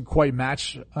film doesn't quite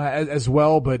match, as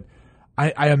well, but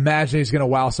I imagine he's going to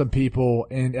wow some people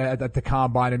at the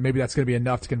combine, and maybe that's going to be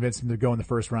enough to convince him to go in the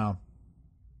first round.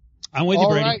 I'm with you,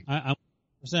 Brady. Right. I'm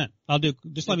 %. I'll do.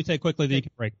 Just let me tell you quickly that you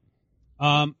can break.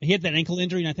 He had that ankle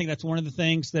injury, and I think that's one of the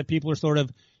things that people are sort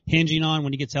of hinging on.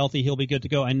 When he gets healthy, he'll be good to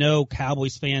go. I know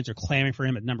Cowboys fans are clamoring for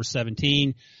him at number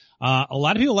 17. A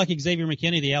lot of people like Xavier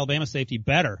McKinney, the Alabama safety,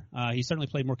 better. He certainly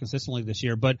played more consistently this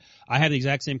year, but I have the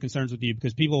exact same concerns with you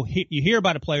because you hear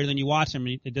about a player, then you watch him,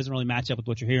 and it doesn't really match up with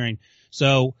what you're hearing.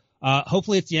 So,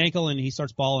 hopefully it's the ankle and he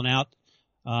starts balling out,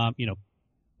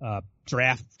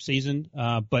 draft season.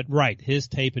 But right, his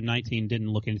tape in 19 didn't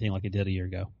look anything like it did a year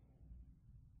ago.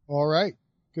 All right.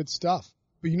 Good stuff.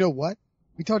 But you know what?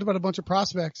 We talked about a bunch of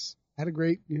prospects, had a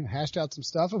great, hashed out some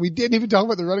stuff, and we didn't even talk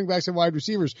about the running backs and wide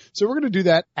receivers. So we're going to do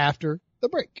that after the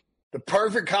break. The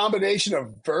perfect combination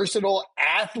of versatile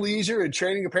athleisure and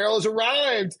training apparel has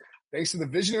arrived. Thanks to the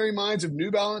visionary minds of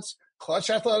New Balance, Clutch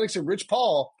Athletics, and Rich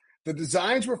Paul, the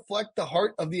designs reflect the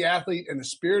heart of the athlete and the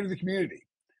spirit of the community.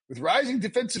 With rising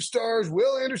defensive stars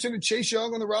Will Anderson and Chase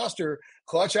Young on the roster,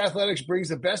 Clutch Athletics brings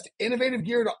the best innovative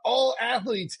gear to all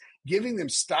athletes, giving them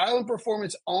style and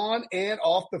performance on and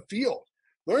off the field.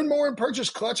 Learn more and purchase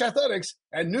Clutch Athletics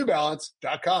at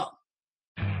NewBalance.com.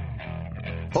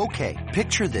 Okay,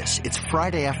 picture this. It's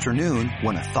Friday afternoon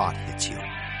when a thought hits you.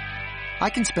 I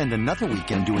can spend another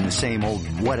weekend doing the same old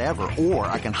whatever, or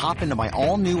I can hop into my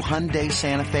all-new Hyundai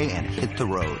Santa Fe and hit the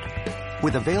road.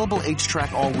 With available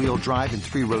H-Track all-wheel drive and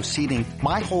 3-row seating,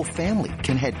 my whole family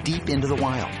can head deep into the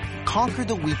wild. Conquer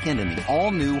the weekend in the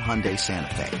all-new Hyundai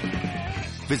Santa Fe.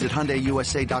 Visit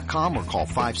HyundaiUSA.com or call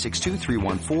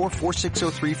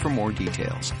 562-314-4603 for more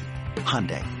details.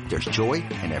 Hyundai, there's joy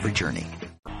in every journey.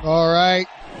 All right.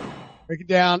 Break it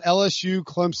down. LSU,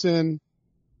 Clemson.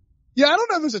 Yeah, I don't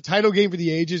know if it was a title game for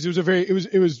the ages.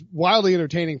 It was wildly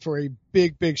entertaining for a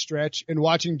big stretch, and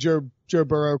watching Joe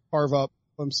Burrow carve up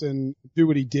Clemson, do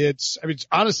what he did. I mean, it's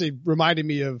honestly reminded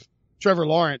me of Trevor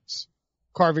Lawrence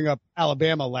carving up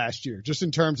Alabama last year, just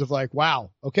in terms of like,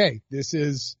 wow, okay, this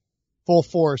is full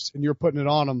force and you're putting it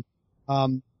on them.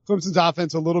 Clemson's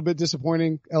offense a little bit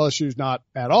disappointing. LSU's not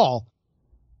at all.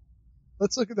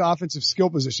 Let's look at the offensive skill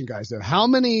position guys though. How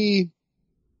many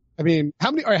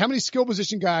skill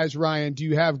position guys, Ryan, do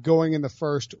you have going in the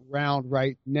first round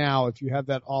right now? If you have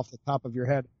that off the top of your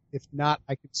head. If not,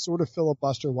 I could sort of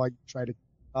filibuster while you try to keep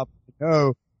up. I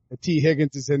know that T.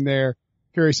 Higgins is in there.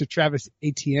 Curious if Travis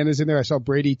Etienne is in there. I saw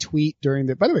Brady tweet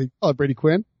by the way, call it Brady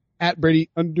Quinn, at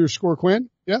Brady_Quinn.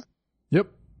 Yeah. Yep.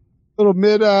 Little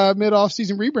mid off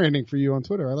season rebranding for you on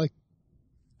Twitter. I like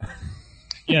it.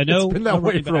 Yeah, no. It's been that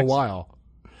way for a while.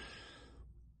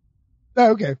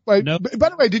 Oh, okay. By Nope.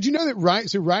 the way, did you know that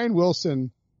Ryan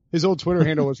Wilson, his old Twitter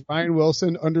handle was Ryan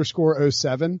Wilson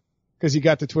 _07 because he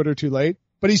got to Twitter too late,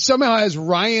 but he somehow has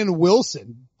Ryan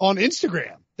Wilson on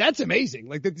Instagram. That's amazing.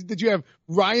 Like, did you have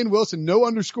Ryan Wilson, no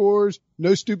underscores,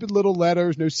 no stupid little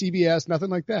letters, no CBS, nothing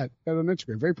like that? Got on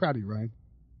Instagram. Very proud of you, Ryan.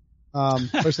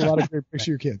 Post a lot of great pictures of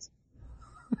your kids.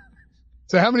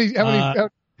 So how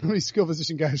many skill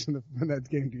position guys in that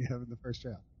game do you have in the first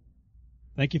round?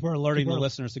 Thank you for alerting the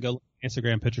listeners to go look at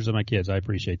Instagram pictures of my kids. I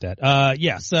appreciate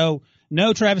that. So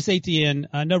no Travis Etienne,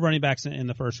 no running backs in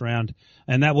the first round.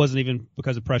 And that wasn't even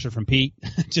because of pressure from Pete,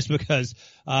 just because,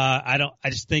 I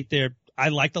just think I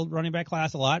like the running back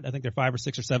class a lot. I think they're 5 or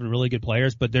 6 or 7 really good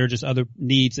players, but there are just other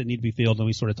needs that need to be filled, and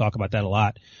we sort of talk about that a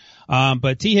lot.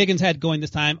 But T. Higgins had going this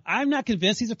time. I'm not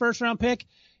convinced he's a first round pick.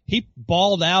 He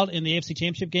balled out in the AFC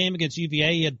Championship game against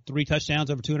UVA. He had 3 touchdowns,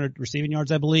 over 200 receiving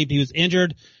yards, I believe. He was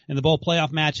injured in the bowl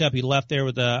playoff matchup. He left there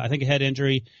with I think a head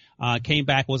injury, came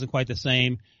back, wasn't quite the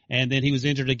same. And then he was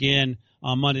injured again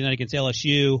on Monday night against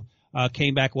LSU,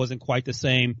 came back, wasn't quite the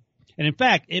same. And in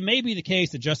fact, it may be the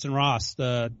case that Justin Ross,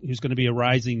 who's going to be a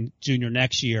rising junior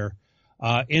next year,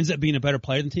 ends up being a better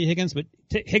player than T. Higgins. But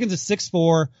Higgins is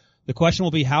 6'4". The question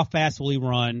will be how fast will he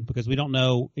run, because we don't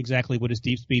know exactly what his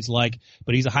deep speed's like,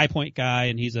 but he's a high point guy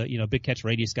and he's a, big catch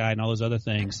radius guy and all those other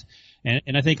things.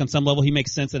 And I think on some level he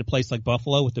makes sense at a place like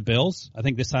Buffalo with the Bills. I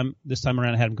think this time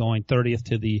around I had him going 30th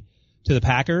to the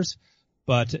Packers,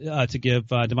 but to give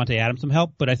Devontae Adams some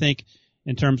help. But I think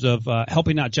in terms of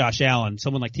helping out Josh Allen,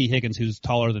 someone like T. Higgins who's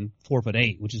taller than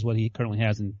 4'8", which is what he currently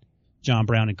has in John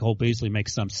Brown and Cole Beasley,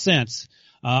 makes some sense.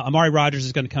 Amari Rodgers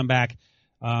is going to come back.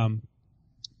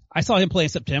 I saw him play in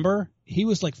September. He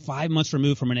was like 5 months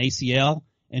removed from an ACL,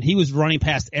 and he was running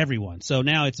past everyone. So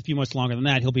now it's a few months longer than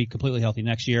that. He'll be completely healthy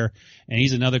next year. And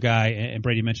he's another guy, and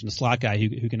Brady mentioned the slot guy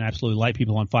who can absolutely light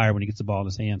people on fire when he gets the ball in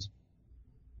his hands.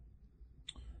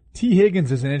 T.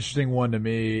 Higgins is an interesting one to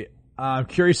me. I'm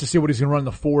curious to see what he's going to run in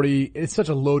the 40. It's such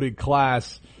a loaded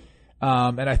class.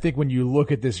 And I think when you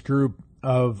look at this group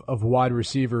of wide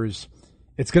receivers,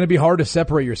 it's going to be hard to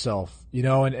separate yourself,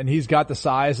 and he's got the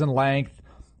size and length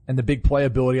and the big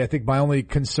playability. I think my only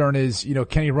concern is,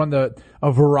 can he run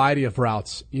a variety of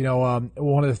routes?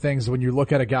 One of the things when you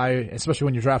look at a guy, especially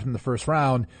when you're drafting in the first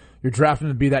round, you're drafting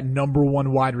him to be that number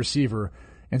one wide receiver.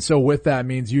 And so with that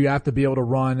means you have to be able to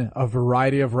run a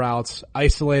variety of routes,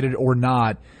 isolated or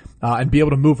not, and be able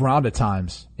to move around at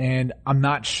times. And I'm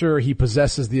not sure he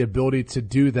possesses the ability to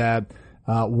do that.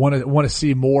 Want to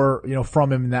see more,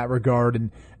 from him in that regard.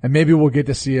 And maybe we'll get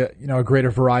to see a greater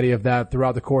variety of that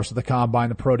throughout the course of the combine,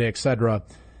 the pro day, et cetera.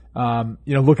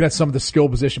 Looking at some of the skill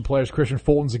position players, Christian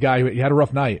Fulton's a guy who he had a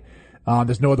rough night.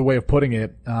 There's no other way of putting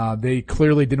it. They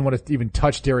clearly didn't want to even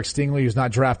touch Derek Stingley, who's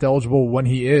not draft eligible. When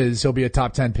he is, he'll be a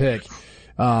top 10 pick,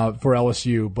 for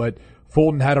LSU. But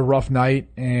Fulton had a rough night,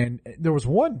 and there was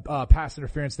one pass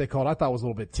interference they called I thought was a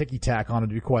little bit ticky-tack on it,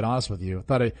 to be quite honest with you. I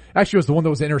thought it actually was the one that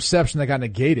was an interception that got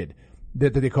negated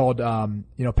that they called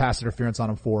pass interference on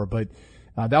him for. But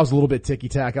that was a little bit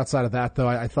ticky-tack. Outside of that, though,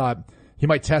 I thought he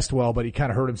might test well, but he kind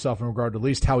of hurt himself in regard to at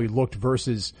least how he looked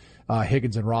versus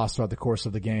Higgins and Ross throughout the course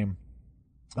of the game.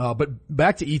 But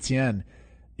back to Etienne.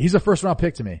 He's a first-round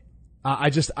pick to me. I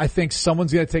think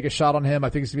someone's going to take a shot on him. I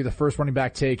think it's going to be the first running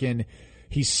back taken.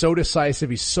 He's so decisive.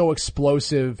 He's so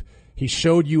explosive. He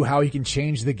showed you how he can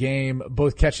change the game,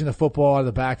 both catching the football out of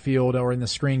the backfield or in the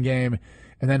screen game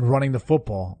and then running the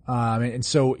football. And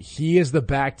so he is the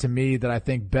back to me that I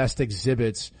think best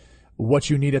exhibits what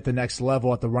you need at the next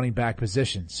level at the running back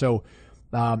position. So,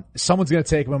 someone's going to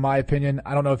take him in my opinion.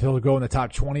 I don't know if he'll go in the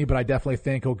top 20, but I definitely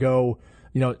think he'll go,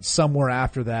 somewhere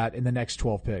after that in the next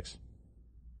 12 picks.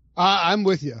 I'm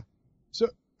with you. So,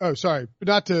 sorry,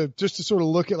 but just to sort of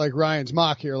look at like Ryan's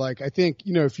mock here. Like, I think,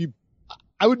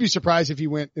 I would be surprised if he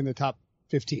went in the top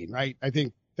 15, right? I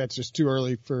think that's just too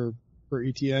early for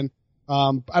Etienne.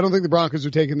 I don't think the Broncos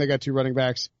are taking, they got 2 running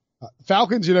backs.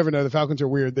 Falcons, you never know. The Falcons are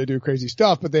weird. They do crazy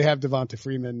stuff, but they have Devonta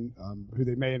Freeman, who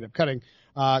they may end up cutting.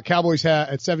 Cowboys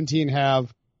at 17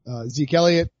 have Zeke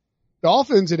Elliott.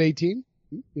 Dolphins at 18.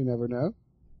 You never know.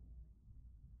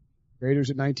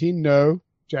 Raiders at 19. No.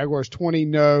 Jaguars 20.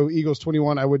 No. Eagles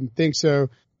 21. I wouldn't think so.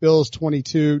 Bills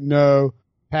 22. No.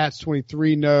 Pats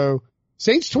 23. No.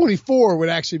 Saints 24 would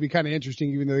actually be kind of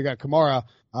interesting, even though they got Kamara.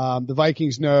 The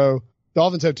Vikings, no.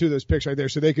 Dolphins have 2 of those picks right there,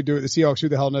 so they could do it. The Seahawks, who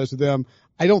the hell knows with them?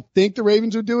 I don't think the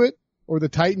Ravens would do it, or the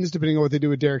Titans, depending on what they do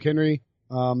with Derrick Henry.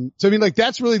 So I mean, like,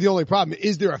 that's really the only problem.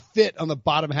 Is there a fit on the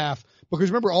bottom half? Because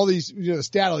remember, all these, the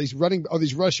stat, all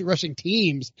these rushing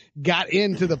teams got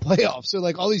into the playoffs. So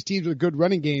like, all these teams with good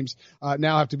running games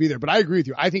now have to be there. But I agree with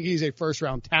you. I think he's a first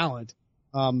round talent.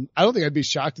 I don't think I'd be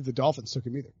shocked if the Dolphins took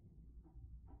him either.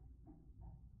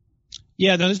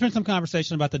 Yeah, there's been some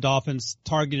conversation about the Dolphins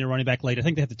targeting a running back late. I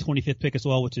think they have the 25th pick as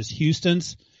well, which is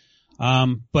Houston's.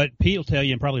 But Pete will tell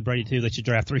you, and probably Brady too, they should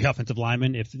draft 3 offensive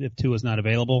linemen if 2 is not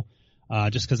available,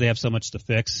 just because they have so much to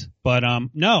fix. But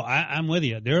no, I'm with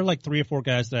you. There are like 3 or 4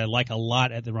 guys that I like a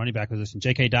lot at the running back position: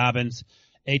 J.K. Dobbins,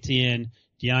 Etienne,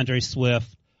 DeAndre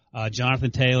Swift,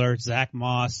 Jonathan Taylor, Zach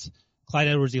Moss. Clyde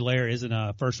Edwards-Helaire isn't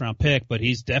a first-round pick, but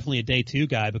he's definitely a day 2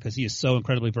 guy because he is so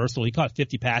incredibly versatile. He caught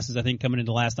 50 passes, I think, coming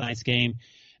into last night's game,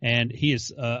 and he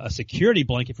is a security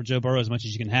blanket for Joe Burrow as much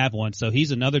as you can have one. So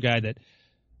he's another guy that,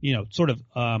 sort of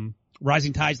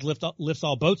rising tides lifts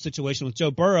all boats situation with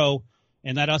Joe Burrow,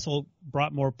 and that also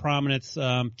brought more prominence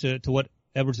to what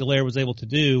Edwards-Helaire was able to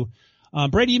do.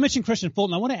 Brady, you mentioned Christian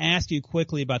Fulton. I want to ask you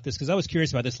quickly about this because I was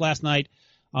curious about this last night.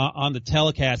 On the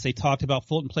telecast, they talked about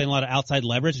Fulton playing a lot of outside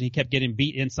leverage, and he kept getting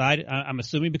beat inside. I'm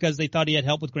assuming because they thought he had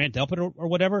help with Grant Delpit or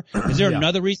whatever. Is there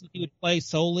another reason he would play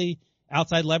solely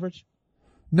outside leverage?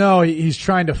 No, he's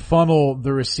trying to funnel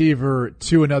the receiver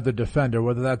to another defender,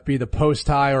 whether that be the post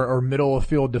high or middle of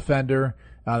field defender,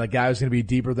 the guy who's going to be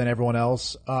deeper than everyone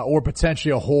else, or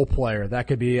potentially a hole player. That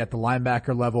could be at the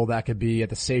linebacker level, that could be at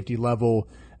the safety level,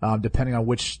 depending on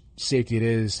which safety it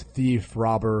is, thief,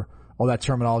 robber. All that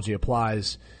terminology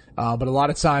applies. But a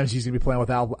lot of times he's going to be playing with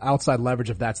outside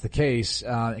leverage if that's the case,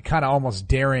 kind of almost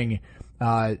daring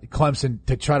Clemson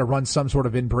to try to run some sort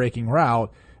of in-breaking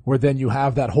route where then you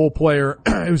have that whole player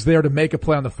who's there to make a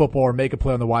play on the football or make a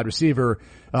play on the wide receiver.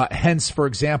 Hence, for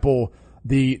example,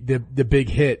 the big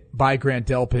hit by Grant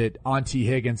Delpit on T.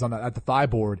 Higgins at the thigh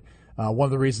board. One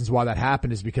of the reasons why that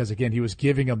happened is because, again, he was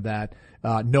giving him that,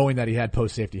 knowing that he had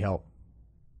post-safety help.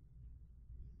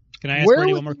 Can I ask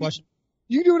Brady one more question?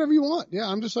 You can do whatever you want. Yeah,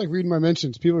 I'm just like reading my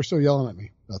mentions. People are still yelling at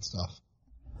me about stuff.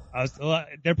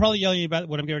 They're probably yelling about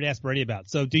what I'm going to ask Brady about.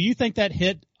 So do you think that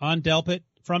hit on Delpit,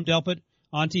 from Delpit,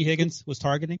 on T. Higgins was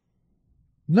targeting?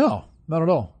 No, not at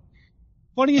all.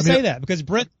 Funny you say that, because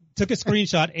Brett took a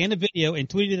screenshot and a video and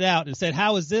tweeted it out and said,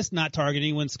 how is this not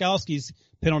targeting when Skalski's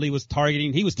penalty was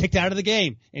targeting? He was kicked out of the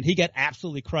game, and he got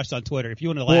absolutely crushed on Twitter. If you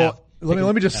want to laugh.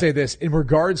 Let me just say this. In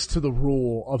regards to the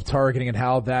rule of targeting and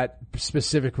how that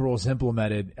specific rule is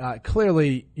implemented,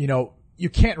 clearly, you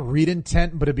can't read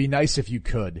intent, but it'd be nice if you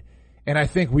could. And I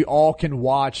think we all can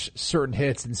watch certain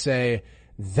hits and say,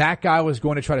 that guy was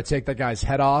going to try to take that guy's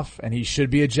head off, and he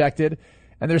should be ejected.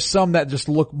 And there's some that just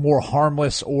look more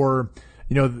harmless, or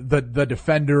the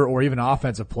defender or even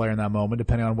offensive player in that moment,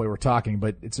 depending on what we're talking,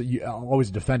 but it's always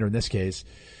a defender in this case,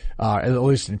 at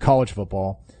least in college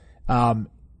football.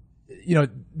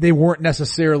 They weren't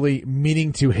necessarily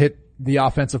meaning to hit the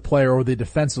offensive player or the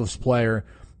defensive player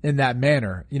in that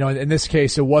manner. In this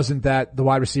case, it wasn't that the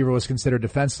wide receiver was considered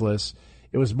defenseless.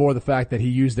 It was more the fact that he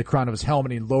used the crown of his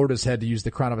helmet. He lowered his head to use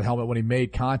the crown of a helmet when he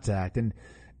made contact. And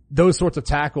those sorts of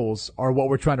tackles are what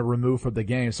we're trying to remove from the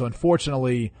game. So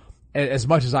unfortunately, as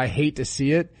much as I hate to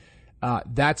see it,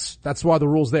 that's why the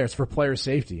rule's there. It's for player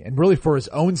safety and really for his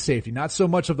own safety, not so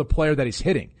much of the player that he's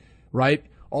hitting, right?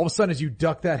 All of a sudden, as you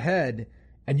duck that head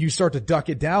and you start to duck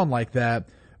it down like that,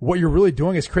 what you're really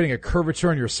doing is creating a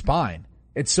curvature in your spine.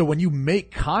 And so when you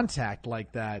make contact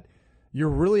like that, you're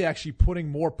really actually putting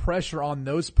more pressure on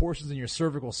those portions in your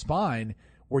cervical spine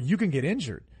where you can get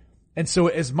injured. And so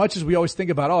as much as we always think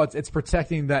about, it's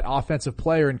protecting that offensive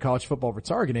player in college football for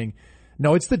targeting,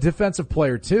 no, it's the defensive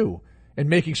player too, and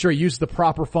making sure you use the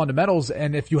proper fundamentals.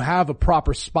 And if you have a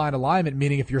proper spine alignment,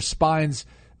 meaning if your spine's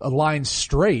aligned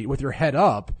straight with your head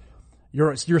up,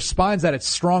 your spine's at its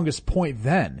strongest point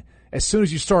then. As soon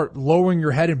as you start lowering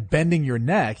your head and bending your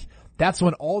neck, that's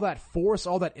when all that force,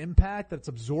 all that impact that's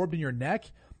absorbed in your neck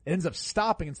ends up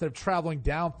stopping instead of traveling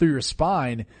down through your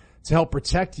spine to help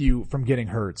protect you from getting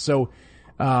hurt. So,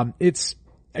 it's,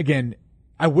 again,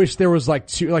 I wish there was like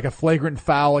a flagrant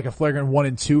foul, like a flagrant 1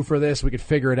 and 2 for this. We could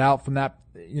figure it out from that,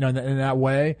 in that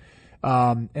way.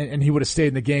 and he would have stayed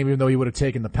in the game even though he would have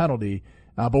taken the penalty.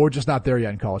 But we're just not there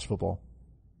yet in college football.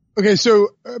 Okay, so,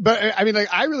 but I mean, like,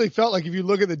 I really felt like if you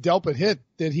look at the Delpit hit,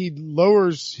 that he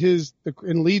lowers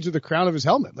and leads with the crown of his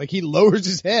helmet. Like, he lowers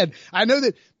his head. I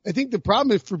think the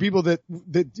problem is for people that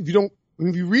if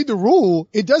you read the rule,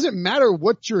 it doesn't matter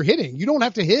what you're hitting. You don't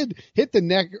have to hit the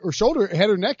neck or shoulder, head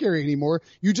or neck area anymore.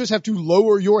 You just have to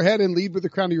lower your head and lead with the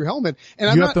crown of your helmet.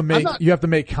 And you have to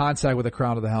make contact with the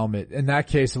crown of the helmet. In that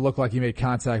case, it looked like he made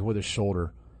contact with his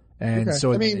shoulder. And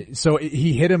okay. So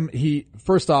he hit him.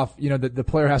 First off, the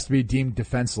player has to be deemed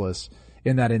defenseless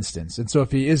in that instance. And so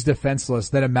if he is defenseless,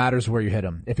 then it matters where you hit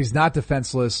him. If he's not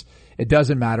defenseless, it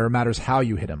doesn't matter. It matters how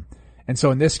you hit him. And so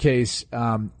in this case,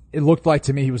 it looked like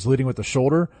to me he was leading with the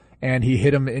shoulder, and he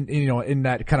hit him in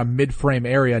that kind of mid-frame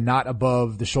area, not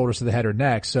above the shoulders to the head or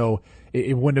neck. So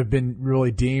it wouldn't have been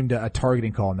really deemed a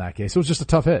targeting call in that case. It was just a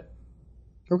tough hit.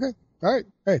 Okay. All right.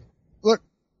 Hey, look,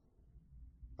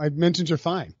 my mentions are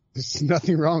fine. There's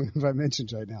nothing wrong with my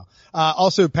mentions right now.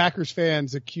 Also, Packers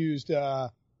fans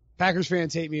Packers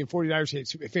fans hate me and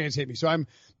 49ers fans hate me. So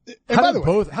how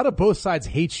do both sides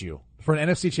hate you for an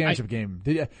NFC Championship game?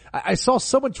 I saw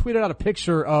someone tweeted out a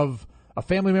picture of a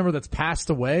family member that's passed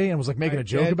away and was like making a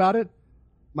joke about it.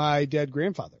 My dead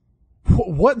grandfather.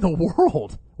 What in the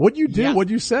world? What'd you do? Yeah.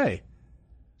 What'd you say?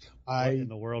 What in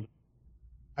the world?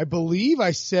 I believe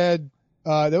I said,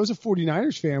 that was a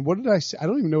 49ers fan. What did I say? I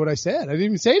don't even know what I said. I didn't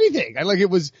even say anything. It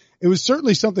was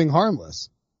certainly something harmless.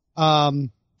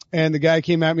 And the guy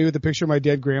came at me with a picture of my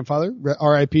dead grandfather,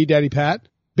 R.I.P. Daddy Pat.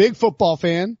 Big football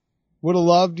fan. Would have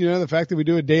loved, the fact that we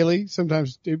do it daily.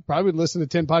 Sometimes he probably would listen to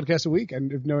 10 podcasts a week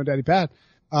and if knowing Daddy Pat.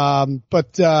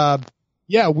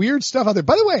 Yeah, weird stuff out there.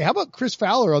 By the way, how about Chris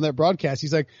Fowler on that broadcast?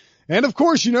 He's like, and of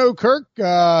course, Kirk,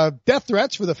 death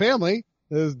threats for the family.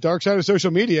 The dark side of social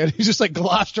media, and he just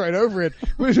glossed right over it,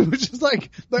 which is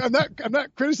I'm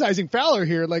not criticizing Fowler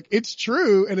here. It's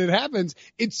true and it happens.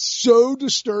 It's so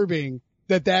disturbing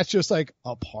that that's just a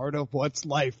part of what's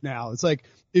life now. It's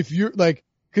if you're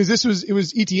cause it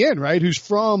was Etienne, right? Who's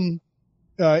from,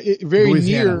 very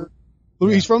Louisiana.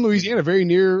 near, he's from Louisiana, very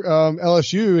near,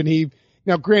 LSU. And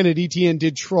now granted, Etienne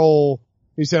did troll.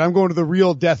 He said, I'm going to the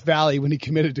real Death Valley when he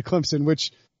committed to Clemson,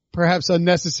 which perhaps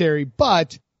unnecessary,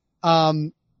 but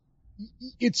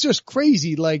it's just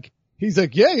crazy. He's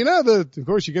of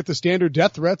course you get the standard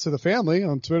death threats of the family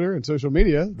on Twitter and social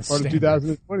media. Part of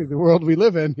 2020, the world we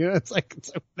live in.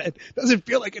 It doesn't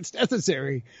feel like it's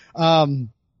necessary.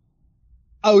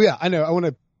 Oh yeah, I know. I want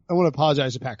to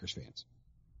apologize to Packers fans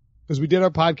because we did our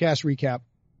podcast recap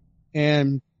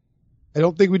and I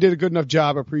don't think we did a good enough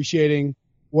job appreciating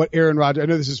what Aaron Rodgers, I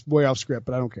know this is way off script,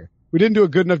 but I don't care. We didn't do a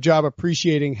good enough job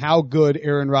appreciating how good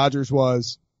Aaron Rodgers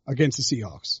was against the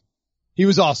Seahawks. He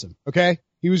was awesome. Okay.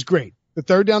 He was great. The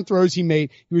third down throws he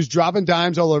made, he was dropping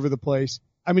dimes all over the place.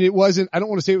 I mean, I don't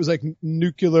want to say it was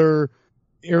nuclear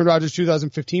Aaron Rodgers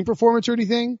 2015 performance or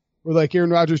anything, or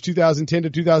Aaron Rodgers 2010 to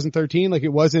 2013. It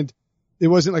wasn't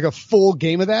a full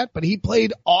game of that, but he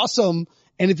played awesome.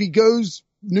 And if he goes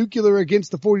nuclear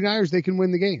against the 49ers, they can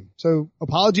win the game. So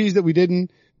apologies that we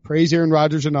didn't praise Aaron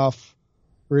Rodgers enough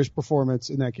for his performance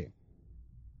in that game.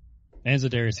 And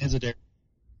Zadarius.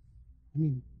 I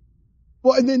mean,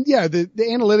 well, and then, yeah, the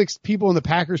analytics people and the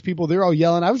Packers people, they're all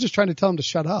yelling. I was just trying to tell them to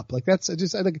shut up. The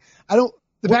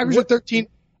Packers are 13.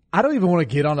 I don't even want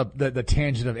to get on the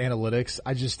tangent of analytics.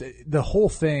 The whole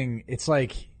thing, it's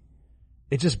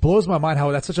it just blows my mind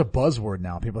how that's such a buzzword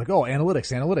now. People are oh,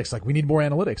 analytics. We need more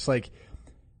analytics.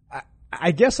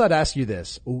 I guess I'd ask you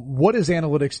this. What is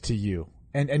analytics to you?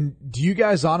 And do you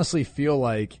guys honestly feel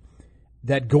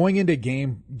that going into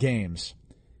games,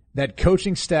 that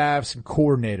coaching staffs and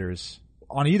coordinators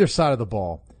on either side of the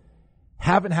ball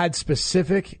haven't had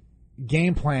specific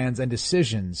game plans and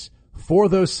decisions for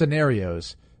those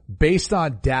scenarios based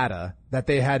on data that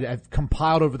they had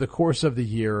compiled over the course of the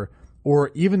year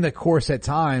or even the course at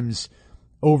times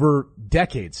over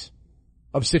decades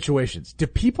of situations? Do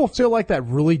people feel like that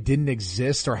really didn't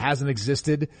exist or hasn't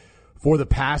existed for the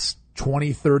past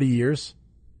 20, 30 years?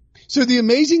 So the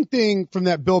amazing thing from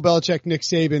that Bill Belichick, Nick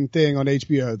Saban thing on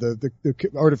HBO, the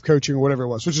Art of Coaching or whatever it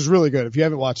was, which is really good. If you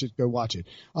haven't watched it, go watch it.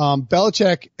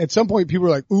 Belichick, at some point people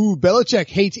were like, ooh, Belichick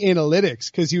hates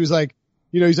analytics because he was get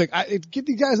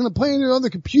these guys on the plane, they're on the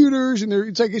computers and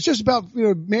it's just about,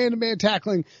 man to man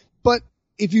tackling. But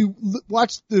if you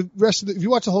watch if you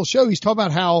watch the whole show, he's talking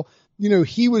about how,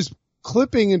 he was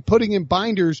clipping and putting in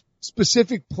binders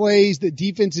specific plays that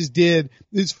defenses did,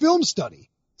 his film study.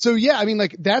 So yeah, I mean,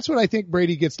 that's what I think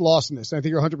Brady gets lost in this. And I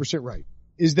think you're 100% right.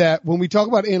 Is that when we talk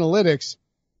about analytics,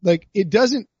 it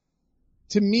doesn't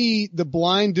to me, the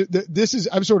blind,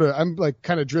 I'm like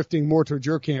kind of drifting more towards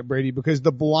your camp, Brady, because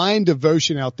the blind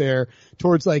devotion out there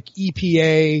towards like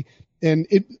EPA and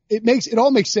it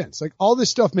all makes sense. Like all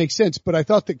this stuff makes sense, but I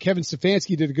thought that Kevin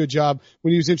Stefanski did a good job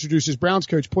when he was introduced as Browns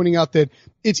coach, pointing out that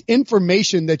it's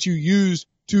information that you use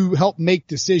to help make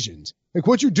decisions. Like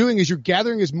what you're doing is you're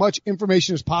gathering as much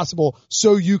information as possible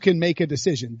so you can make a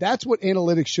decision. That's what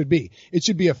analytics should be. It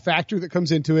should be a factor that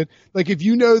comes into it. Like if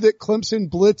you know that Clemson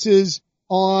blitzes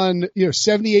on,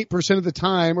 78% of the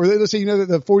time, or let's say you know that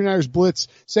the 49ers blitz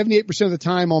 78% of the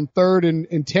time on 3rd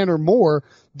and 10 or more,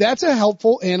 that's a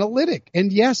helpful analytic.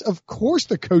 And yes, of course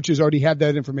the coaches already have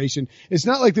that information. It's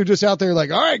not like they're just out there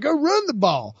like, all right, go run the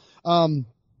ball.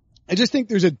 I just think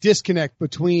there's a disconnect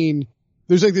between,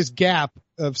 there's like this gap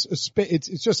of space.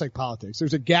 It's just like politics.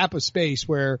 There's a gap of space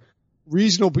where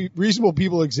reasonable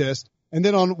people exist. And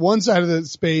then on one side of the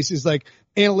space is like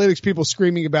analytics people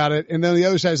screaming about it. And then the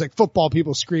other side is like football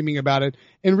people screaming about it.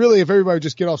 And really, if everybody would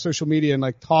just get off social media and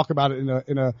like talk about it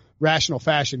in a rational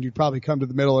fashion, you'd probably come to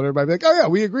the middle and everybody be like, oh yeah,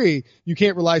 we agree. You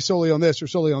can't rely solely on this or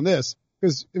solely on this.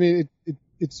 Cause I mean,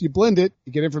 it's you blend it,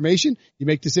 you get information, you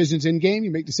make decisions in game, you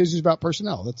make decisions about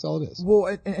personnel. That's all it is.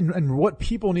 Well, and what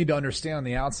people need to understand on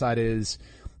the outside is,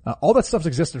 all that stuff's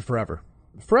existed forever.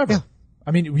 Forever. Yeah.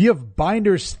 I mean, we have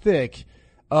binders thick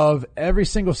of every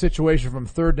single situation from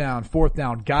 3rd down, 4th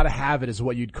down. Gotta have it is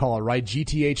what you'd call it, right?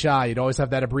 GTHI. You'd always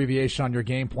have that abbreviation on your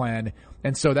game plan.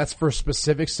 And so that's for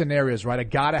specific scenarios, right? I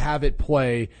gotta have it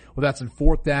play, whether that's in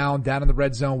 4th down, down in the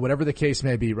red zone, whatever the case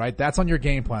may be, right? That's on your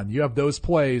game plan. You have those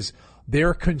plays.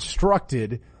 They're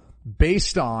constructed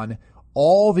based on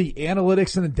all the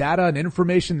analytics and the data and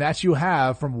information that you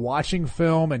have from watching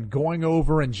film and going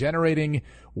over and generating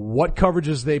what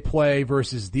coverages they play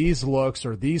versus these looks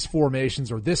or these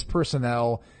formations or this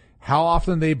personnel, how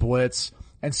often they blitz.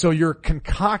 And so you're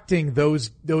concocting those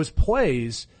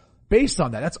plays based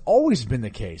on that. That's always been the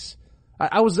case.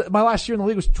 My last year in the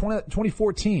league was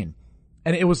 2014.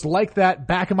 And it was like that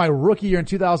back in my rookie year in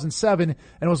 2007, and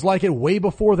it was like it way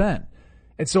before then.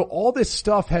 And so all this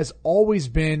stuff has always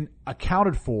been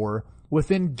accounted for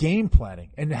within game planning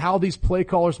and how these play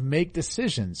callers make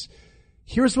decisions.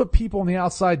 Here's what people on the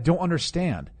outside don't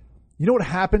understand. You know what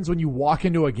happens when you walk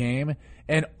into a game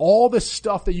and all the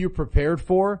stuff that you prepared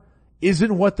for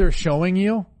isn't what they're showing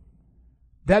you?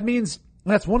 That means,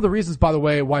 that's one of the reasons, by the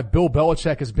way, why Bill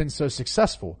Belichick has been so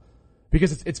successful.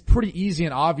 Because it's pretty easy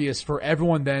and obvious for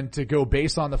everyone then to go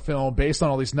based on the film, based on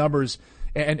all these numbers,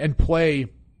 and play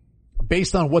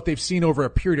based on what they've seen over a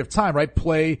period of time, right?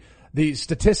 Play the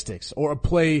statistics or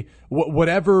play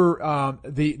whatever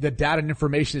the data and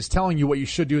information is telling you what you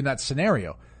should do in that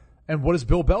scenario. And what does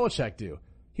Bill Belichick do?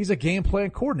 He's a game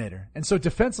plan coordinator. And so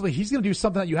defensively, he's going to do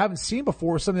something that you haven't seen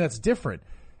before, something that's different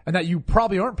and that you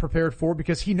probably aren't prepared for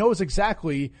because he knows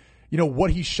exactly,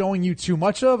 what he's showing you too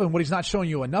much of and what he's not showing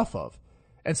you enough of.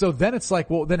 And so then it's like,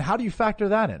 well, then how do you factor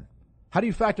that in? How do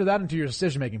you factor that into your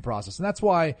decision-making process? And that's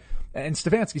why, and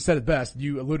Stefanski said it best,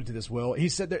 you alluded to this, Will. He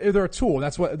said they're a tool,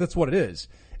 and that's what it is.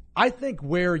 I think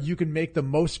where you can make the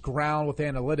most ground with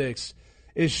analytics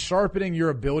is sharpening your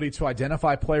ability to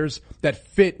identify players that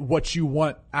fit what you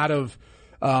want out of,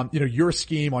 your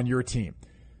scheme on your team.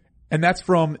 And that's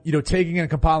from, taking and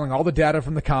compiling all the data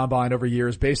from the combine over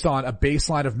years based on a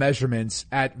baseline of measurements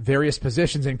at various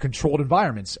positions in controlled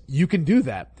environments. You can do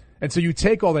that. And so you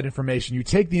take all that information, you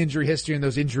take the injury history and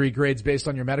those injury grades based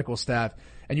on your medical staff,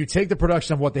 and you take the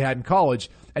production of what they had in college,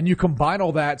 and you combine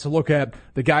all that to look at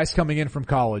the guys coming in from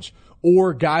college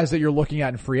or guys that you're looking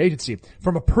at in free agency.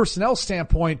 From a personnel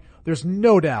standpoint, there's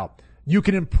no doubt you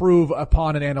can improve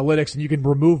upon an analytics and you can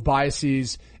remove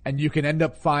biases and you can end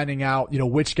up finding out,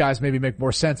 which guys maybe make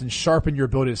more sense and sharpen your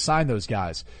ability to sign those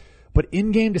guys. But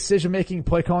in-game decision-making,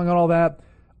 play calling and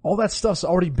all that stuff's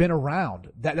already been around.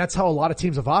 That's how a lot of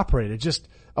teams have operated. Just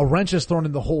a wrench is thrown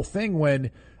in the whole thing when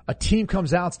a team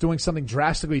comes out doing something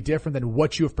drastically different than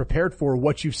what you have prepared for,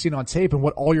 what you've seen on tape, and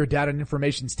what all your data and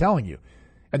information is telling you.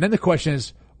 And then the question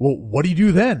is, well, what do you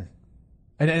do then?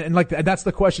 And that's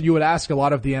the question you would ask a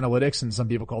lot of the analytics, and some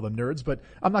people call them nerds, but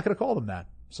I'm not going to call them that.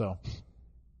 So,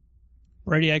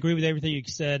 Brady, I agree with everything you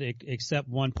said, except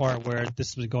one part where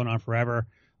this was going on forever.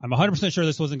 I'm 100% sure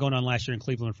this wasn't going on last year in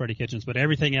Cleveland with Freddie Kitchens, but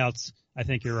everything else, I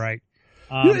think you're right.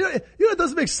 It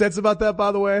doesn't make sense about that,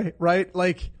 by the way, right?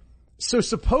 So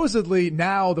supposedly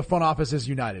now the front office is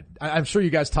united. I'm sure you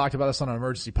guys talked about this on an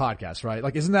emergency podcast, right?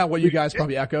 Isn't that what you guys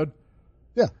probably echoed?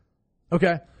 Yeah.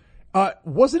 Okay.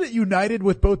 Wasn't it united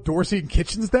with both Dorsey and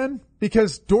Kitchens then?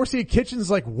 Because Dorsey and Kitchens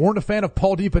weren't a fan of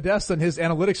Paul DePodesta and his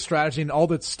analytics strategy and all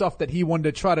that stuff that he wanted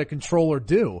to try to control or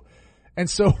do. And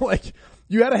so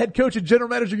You had a head coach and general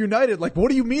manager United. Like, what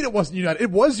do you mean it wasn't United?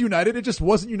 It was United. It just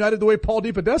wasn't United the way Paul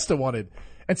DePodesta wanted.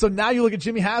 And so now you look at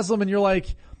Jimmy Haslam and you're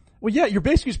like, well, yeah, you're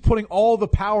basically just putting all the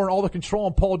power and all the control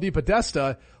on Paul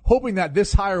DePodesta, hoping that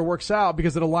this hire works out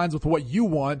because it aligns with what you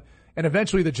want and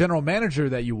eventually the general manager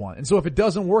that you want. And so if it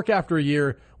doesn't work after a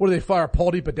year, what do they fire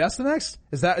Paul DePodesta next?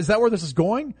 Is that where this is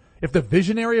going? If the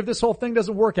visionary of this whole thing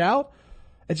doesn't work out,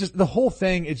 it's just the whole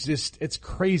thing. It's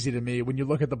crazy to me when you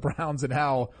look at the Browns and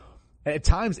how at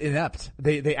times inept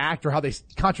they act or how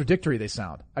contradictory they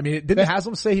sound. I mean, didn't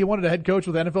Haslam say he wanted a head coach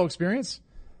with NFL experience?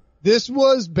 This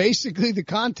was basically the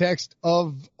context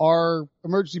of our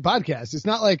emergency podcast. It's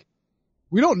not like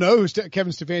we don't know who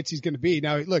Kevin Stefanski's going to be.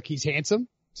 Now, look, he's handsome.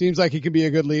 Seems like he can be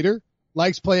a good leader.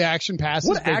 Likes play action passes.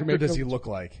 What actor does he look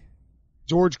like?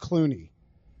 George Clooney.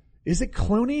 Is it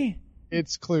Clooney?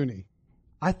 It's Clooney.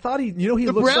 I thought he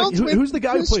looks Browns like, who's the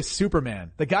guy who plays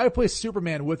Superman? The guy who plays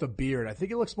Superman with a beard. I think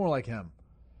he looks more like him.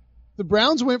 The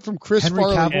Browns went from Chris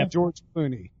Farley to George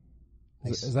Clooney.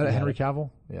 Is that a Henry Cavill?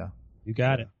 Yeah. You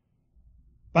got it.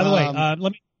 By the way,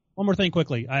 let me, one more thing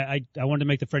quickly. I wanted to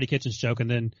make the Freddie Kitchens joke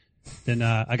and then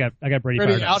I got Brady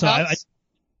fired up. So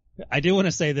I do want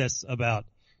to say this about,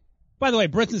 by the way,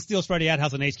 Brinson steals Freddie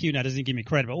Outhouse on HQ now, doesn't give me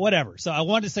credit, but whatever. So I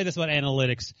wanted to say this about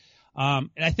analytics. And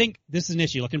I think this is an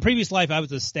issue. Like in previous life, I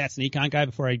was a stats and econ guy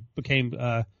before I became,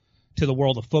 to the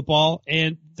world of football.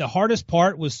 And the hardest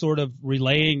part was sort of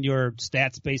relaying your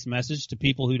stats-based message to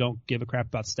people who don't give a crap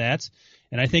about stats.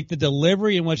 And I think the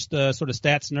delivery in which the sort of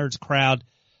stats nerds crowd,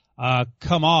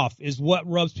 come off is what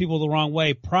rubs people the wrong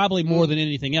way, probably more than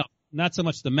anything else. Not so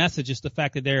much the message, just the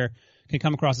fact that they can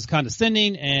come across as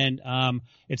condescending and,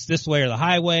 it's this way or the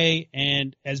highway.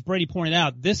 And as Brady pointed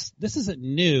out, this isn't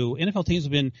new. NFL teams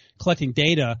have been collecting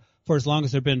data for as long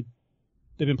as they've been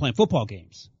playing football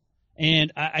games.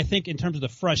 And I think in terms of the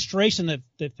frustration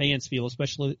that fans feel,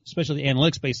 especially the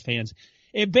analytics-based fans,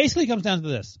 it basically comes down to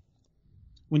this.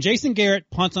 When Jason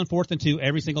Garrett punts on 4th and 2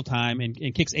 every single time and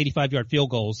kicks 85-yard field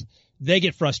goals, they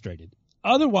get frustrated.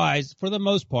 Otherwise, for the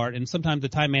most part, and sometimes the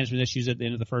time management issues at the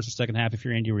end of the first or second half if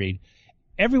you're Andy Reid,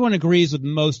 everyone agrees with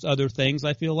most other things,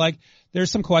 I feel like. There's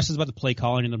some questions about the play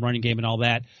calling and the running game and all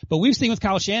that. But we've seen with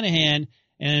Kyle Shanahan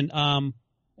and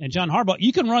John Harbaugh,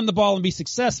 you can run the ball and be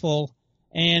successful,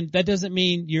 and that doesn't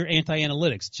mean you're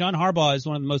anti-analytics. John Harbaugh is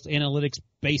one of the most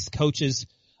analytics-based coaches,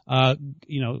 the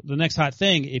next hot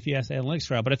thing if you ask the analytics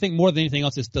crowd. But I think more than anything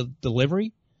else, it's the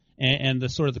delivery and the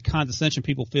sort of the condescension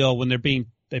people feel when they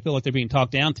feel like they're being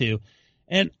talked down to.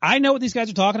 And I know what these guys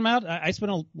are talking about. I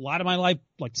spent a lot of my life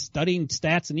like studying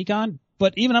stats and econ,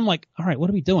 but even I'm like, all right, what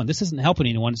are we doing? This isn't helping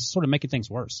anyone. It's sort of making things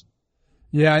worse.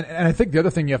 Yeah. And I think the other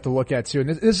thing you have to look at too, and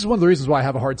this is one of the reasons why I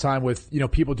have a hard time with,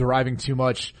 people deriving too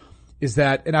much is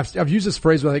that, and I've used this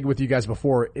phrase I think with you guys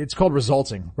before, it's called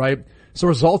resulting, right? So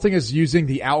resulting is using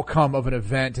the outcome of an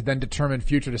event to then determine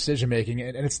future decision making.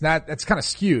 And that's kind of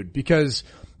skewed because,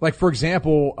 like, for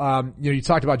example, you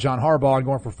talked about John Harbaugh and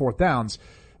going for 4th downs.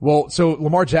 Well, so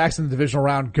Lamar Jackson in the divisional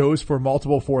round goes for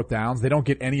multiple 4th downs. They don't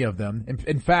get any of them.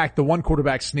 In fact, the one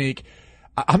quarterback sneak,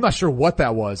 I'm not sure what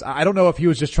that was. I don't know if he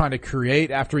was just trying to create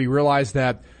after he realized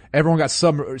that everyone got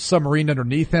submarined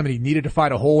underneath him and he needed to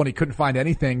find a hole and he couldn't find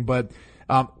anything. But,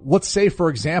 let's say, for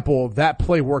example, that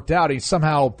play worked out. He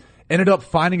somehow ended up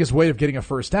finding his way of getting a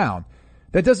 1st down.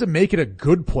 That doesn't make it a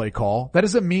good play call. That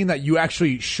doesn't mean that you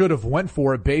actually should have went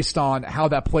for it based on how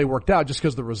that play worked out just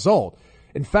because of the result.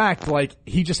 In fact, like,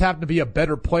 he just happened to be a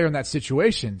better player in that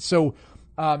situation. So,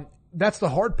 that's the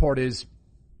hard part is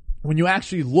when you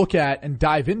actually look at and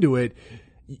dive into it,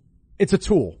 it's a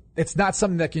tool. It's not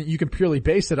something that you can purely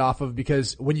base it off of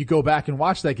because when you go back and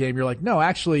watch that game, you're like, no,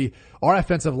 actually, our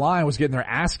offensive line was getting their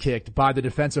ass kicked by the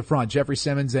defensive front, Jeffrey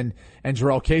Simmons and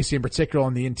Jarrell Casey in particular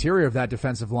on the interior of that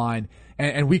defensive line.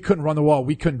 And we couldn't run the ball.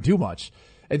 We couldn't do much.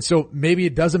 And so maybe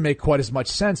it doesn't make quite as much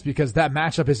sense because that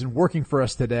matchup isn't working for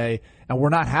us today and we're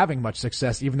not having much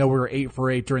success even though we were 8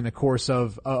 for 8 during the course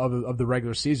of the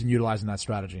regular season utilizing that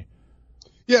strategy.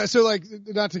 Yeah. So like,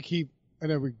 not to keep, I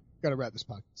know we got to wrap this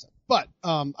podcast up, but,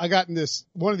 I got in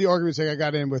one of the arguments that I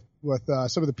got in with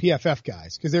some of the PFF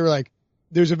guys because they were like,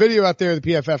 there's a video out there, the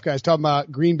PFF guys talking about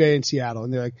Green Bay and Seattle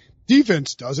and they're like,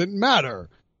 defense doesn't matter.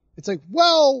 It's like,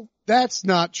 well, that's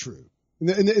not true.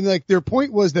 And like their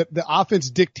point was that the offense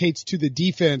dictates to the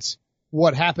defense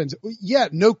what happens. Yeah,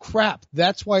 no crap.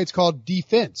 That's why it's called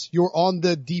defense. You're on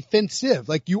the defensive.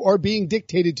 Like you are being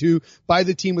dictated to by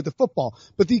the team with the football.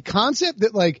 But the concept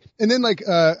that like, and then like,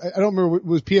 I don't remember, it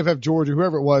was PFF George or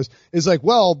whoever it was, is like,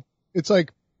 well, it's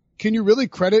like can you really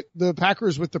credit the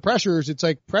Packers with the pressures? It's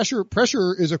like pressure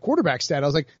is a quarterback stat. I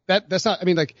was like, that's not, I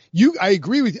mean, like I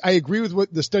agree with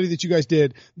what the study that you guys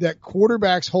did, that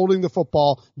quarterbacks holding the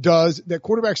football that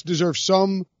quarterbacks deserve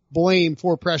some blame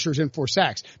for pressures and for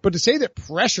sacks. But to say that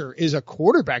pressure is a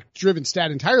quarterback driven stat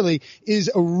entirely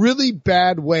is a really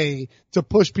bad way to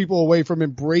push people away from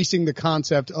embracing the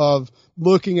concept of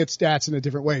looking at stats in a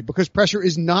different way, because pressure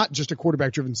is not just a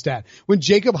quarterback driven stat. When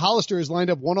Jacob Hollister is lined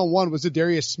up 1-on-1 with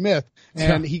Zadarius Smith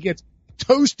and he gets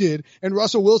toasted and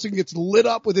Russell Wilson gets lit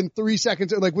up within 3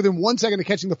 seconds, like within 1 second of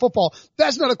catching the football,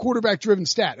 that's not a quarterback driven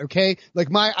stat. Okay.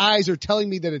 Like my eyes are telling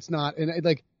me that it's not. And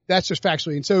like, that's just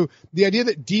factually. And so the idea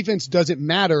that defense doesn't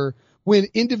matter when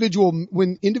individual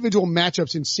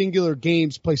matchups in singular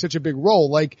games play such a big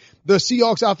role, like the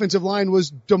Seahawks offensive line was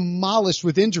demolished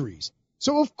with injuries.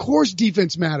 So of course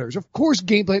defense matters. Of course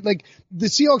gameplay, like the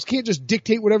Seahawks can't just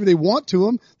dictate whatever they want to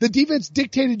them. The defense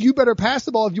dictated you better pass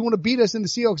the ball if you want to beat us, and the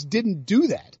Seahawks didn't do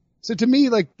that. So to me,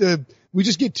 like we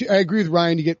just get I agree with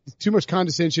Ryan, you get too much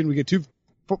condescension, we get too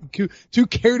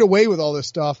carried away with all this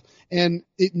stuff, and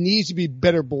it needs to be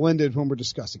better blended when we're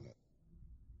discussing it.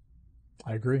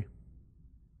 I agree.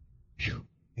 Whew,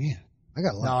 man, I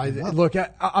got a lot. No, look,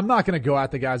 I'm not going to go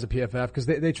at the guys at PFF because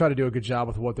they try to do a good job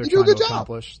with what they're trying to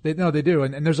accomplish. They do,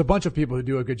 and there's a bunch of people who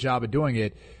do a good job at doing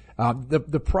it.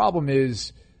 The problem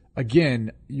is,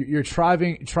 again, you're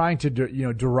trying to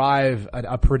derive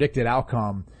a predicted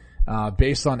outcome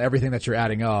based on everything that you're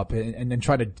adding up, and then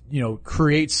try to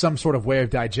create some sort of way of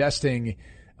digesting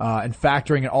and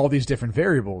factoring in all these different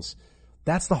variables.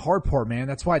 That's the hard part, man.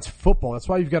 That's why it's football. That's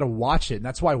why you've got to watch it. And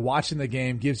that's why watching the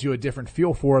game gives you a different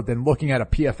feel for it than looking at a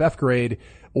PFF grade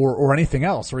or anything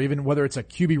else, or even whether it's a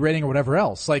QB rating or whatever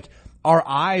else. Like our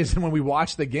eyes, and when we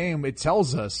watch the game, it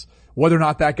tells us whether or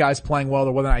not that guy's playing well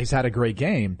or whether or not he's had a great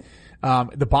game.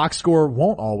 The box score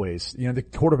won't always, the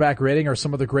quarterback rating or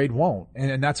some of the grade won't.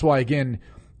 And that's why, again,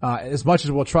 as much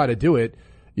as we'll try to do it,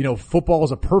 football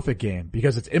is a perfect game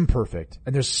because it's imperfect.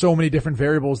 And there's so many different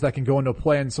variables that can go into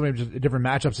play and so many different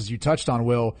matchups, as you touched on,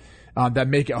 Will, that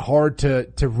make it hard to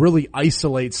really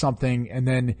isolate something and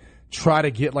then try to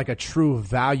get like a true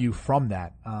value from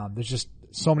that. There's just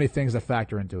so many things that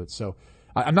factor into it. So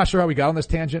I'm not sure how we got on this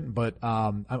tangent, but,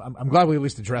 I'm glad we at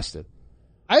least addressed it.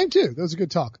 I am too. That was a good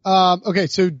talk. Okay.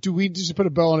 So do we just put a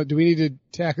bow on it? Do we need to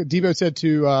tackle? Debo said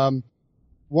to,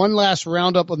 one last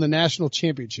roundup on the national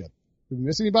championship. Did we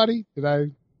miss anybody?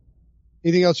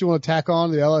 Anything else you want to tack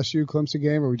on the LSU Clemson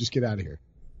game, or we just get out of here?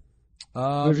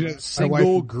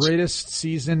 Single greatest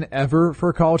season ever for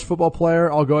a college football player.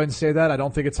 I'll go ahead and say that. I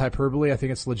don't think it's hyperbole. I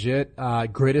think it's legit.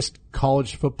 Greatest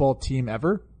college football team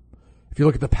ever. If you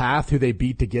look at the path, who they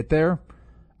beat to get there,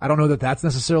 I don't know that that's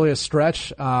necessarily a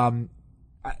stretch. I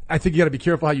think you got to be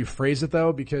careful how you phrase it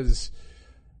though, because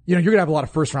you're going to have a lot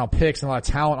of first round picks and a lot of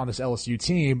talent on this LSU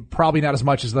team. Probably not as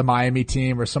much as the Miami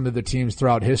team or some of the teams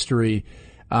throughout history.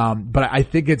 But I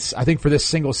think for this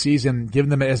single season, given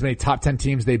them as many top 10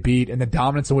 teams they beat and the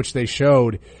dominance in which they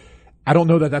showed, I don't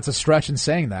know that that's a stretch in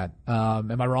saying that.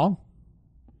 Am I wrong?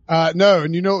 No.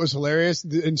 And what was hilarious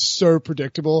and so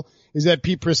predictable is that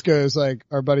Pete Prisco is like,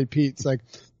 our buddy Pete's like,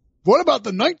 what about the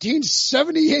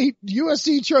 1978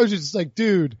 USC Trojans? It's like,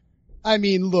 dude, I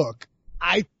mean, look,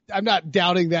 I'm not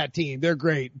doubting that team. They're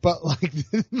great. But like,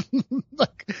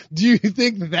 do you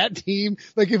think that team,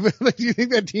 do you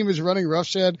think that team is running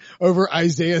roughshod over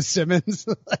Isaiah Simmons?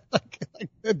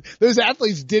 Those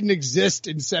athletes didn't exist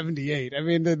in 78. I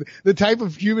mean, the type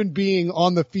of human being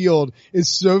on the field is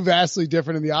so vastly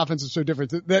different and the offense is so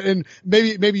different and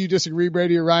maybe you disagree,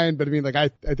 Brady or Ryan, but I mean, I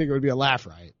think it would be a laugh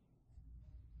riot.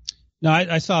 No,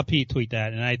 I saw Pete tweet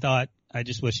that, and I thought, I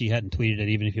just wish he hadn't tweeted it,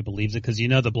 even if he believes it, because the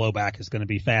blowback is going to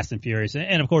be fast and furious,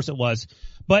 and of course it was.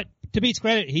 But to Pete's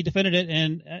credit, he defended it,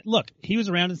 and look, he was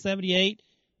around in 78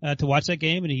 to watch that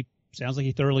game, and he sounds like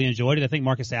he thoroughly enjoyed it. I think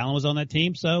Marcus Allen was on that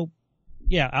team, so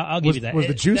yeah, I'll give you that. Was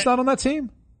the Juice not on that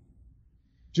team?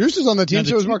 Juice was on the team,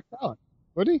 so was Marcus Allen.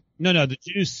 Wasn't he? No, the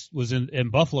Juice was in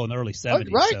Buffalo in the early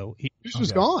 70s. Right. So Juice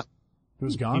was gone. He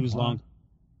was gone. He was long.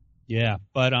 Yeah,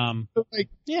 but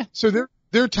yeah. So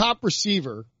their top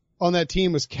receiver on that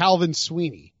team was Calvin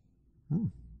Sweeney.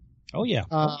 Oh yeah.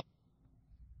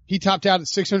 He topped out at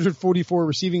 644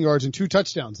 receiving yards and 2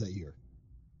 touchdowns that year.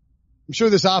 I'm sure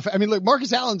this I mean, look,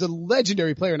 Marcus Allen's a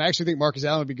legendary player, and I actually think Marcus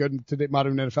Allen would be good in today's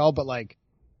modern NFL, but like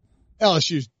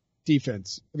LSU's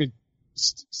defense, I mean,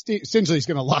 essentially is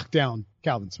going to lock down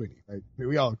Calvin Sweeney, right? I mean,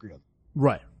 we all agree on that.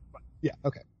 Right. Yeah.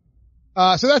 Okay.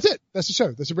 So that's it. That's the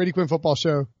show. That's the Brady Quinn football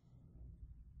show.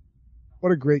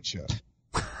 What a great show.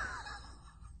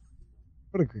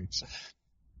 What a great show.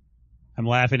 I'm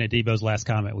laughing at Debo's last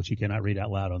comment, which you cannot read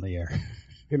out loud on the air.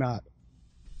 cannot.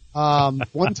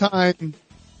 One time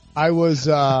I was,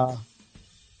 now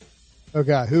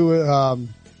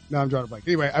I'm drawing a blank.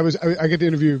 Anyway, I get to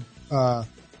interview,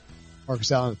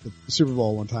 Marcus Allen at the Super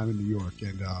Bowl one time in New York,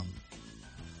 and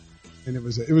it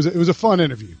was a fun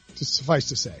interview, to suffice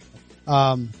to say.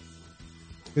 And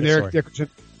Eric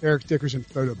Dickerson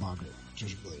photobombed it, which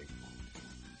was really cool.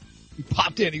 He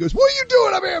popped in. He goes, "What are you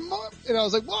doing up here, Mom?" And I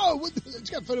was like, "Whoa, it's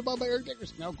got photobombed by Eric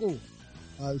Dickerson." Now, cool.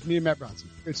 It was me and Matt Bronson.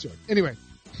 Great story. Anyway,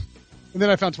 and then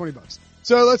I found $20.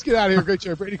 So let's get out of here. Great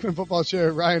show. Brady Quinn Football Show.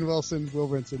 Ryan Wilson, Will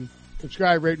Brinson.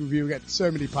 Subscribe, rate, review. We got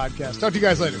so many podcasts. Talk to you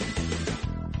guys later.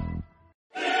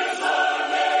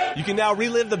 You can now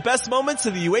relive the best moments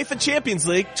of the UEFA Champions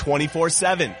League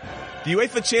 24/7. The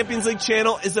UEFA Champions League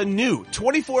channel is a new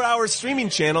 24-hour streaming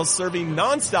channel serving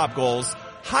non-stop goals,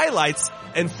 highlights,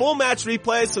 and full match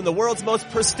replays from the world's most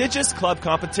prestigious club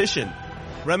competition.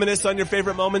 Reminisce on your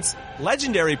favorite moments,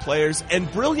 legendary players,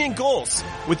 and brilliant goals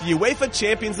with the UEFA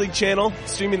Champions League channel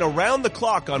streaming around the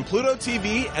clock on Pluto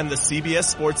TV and the CBS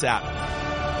Sports app.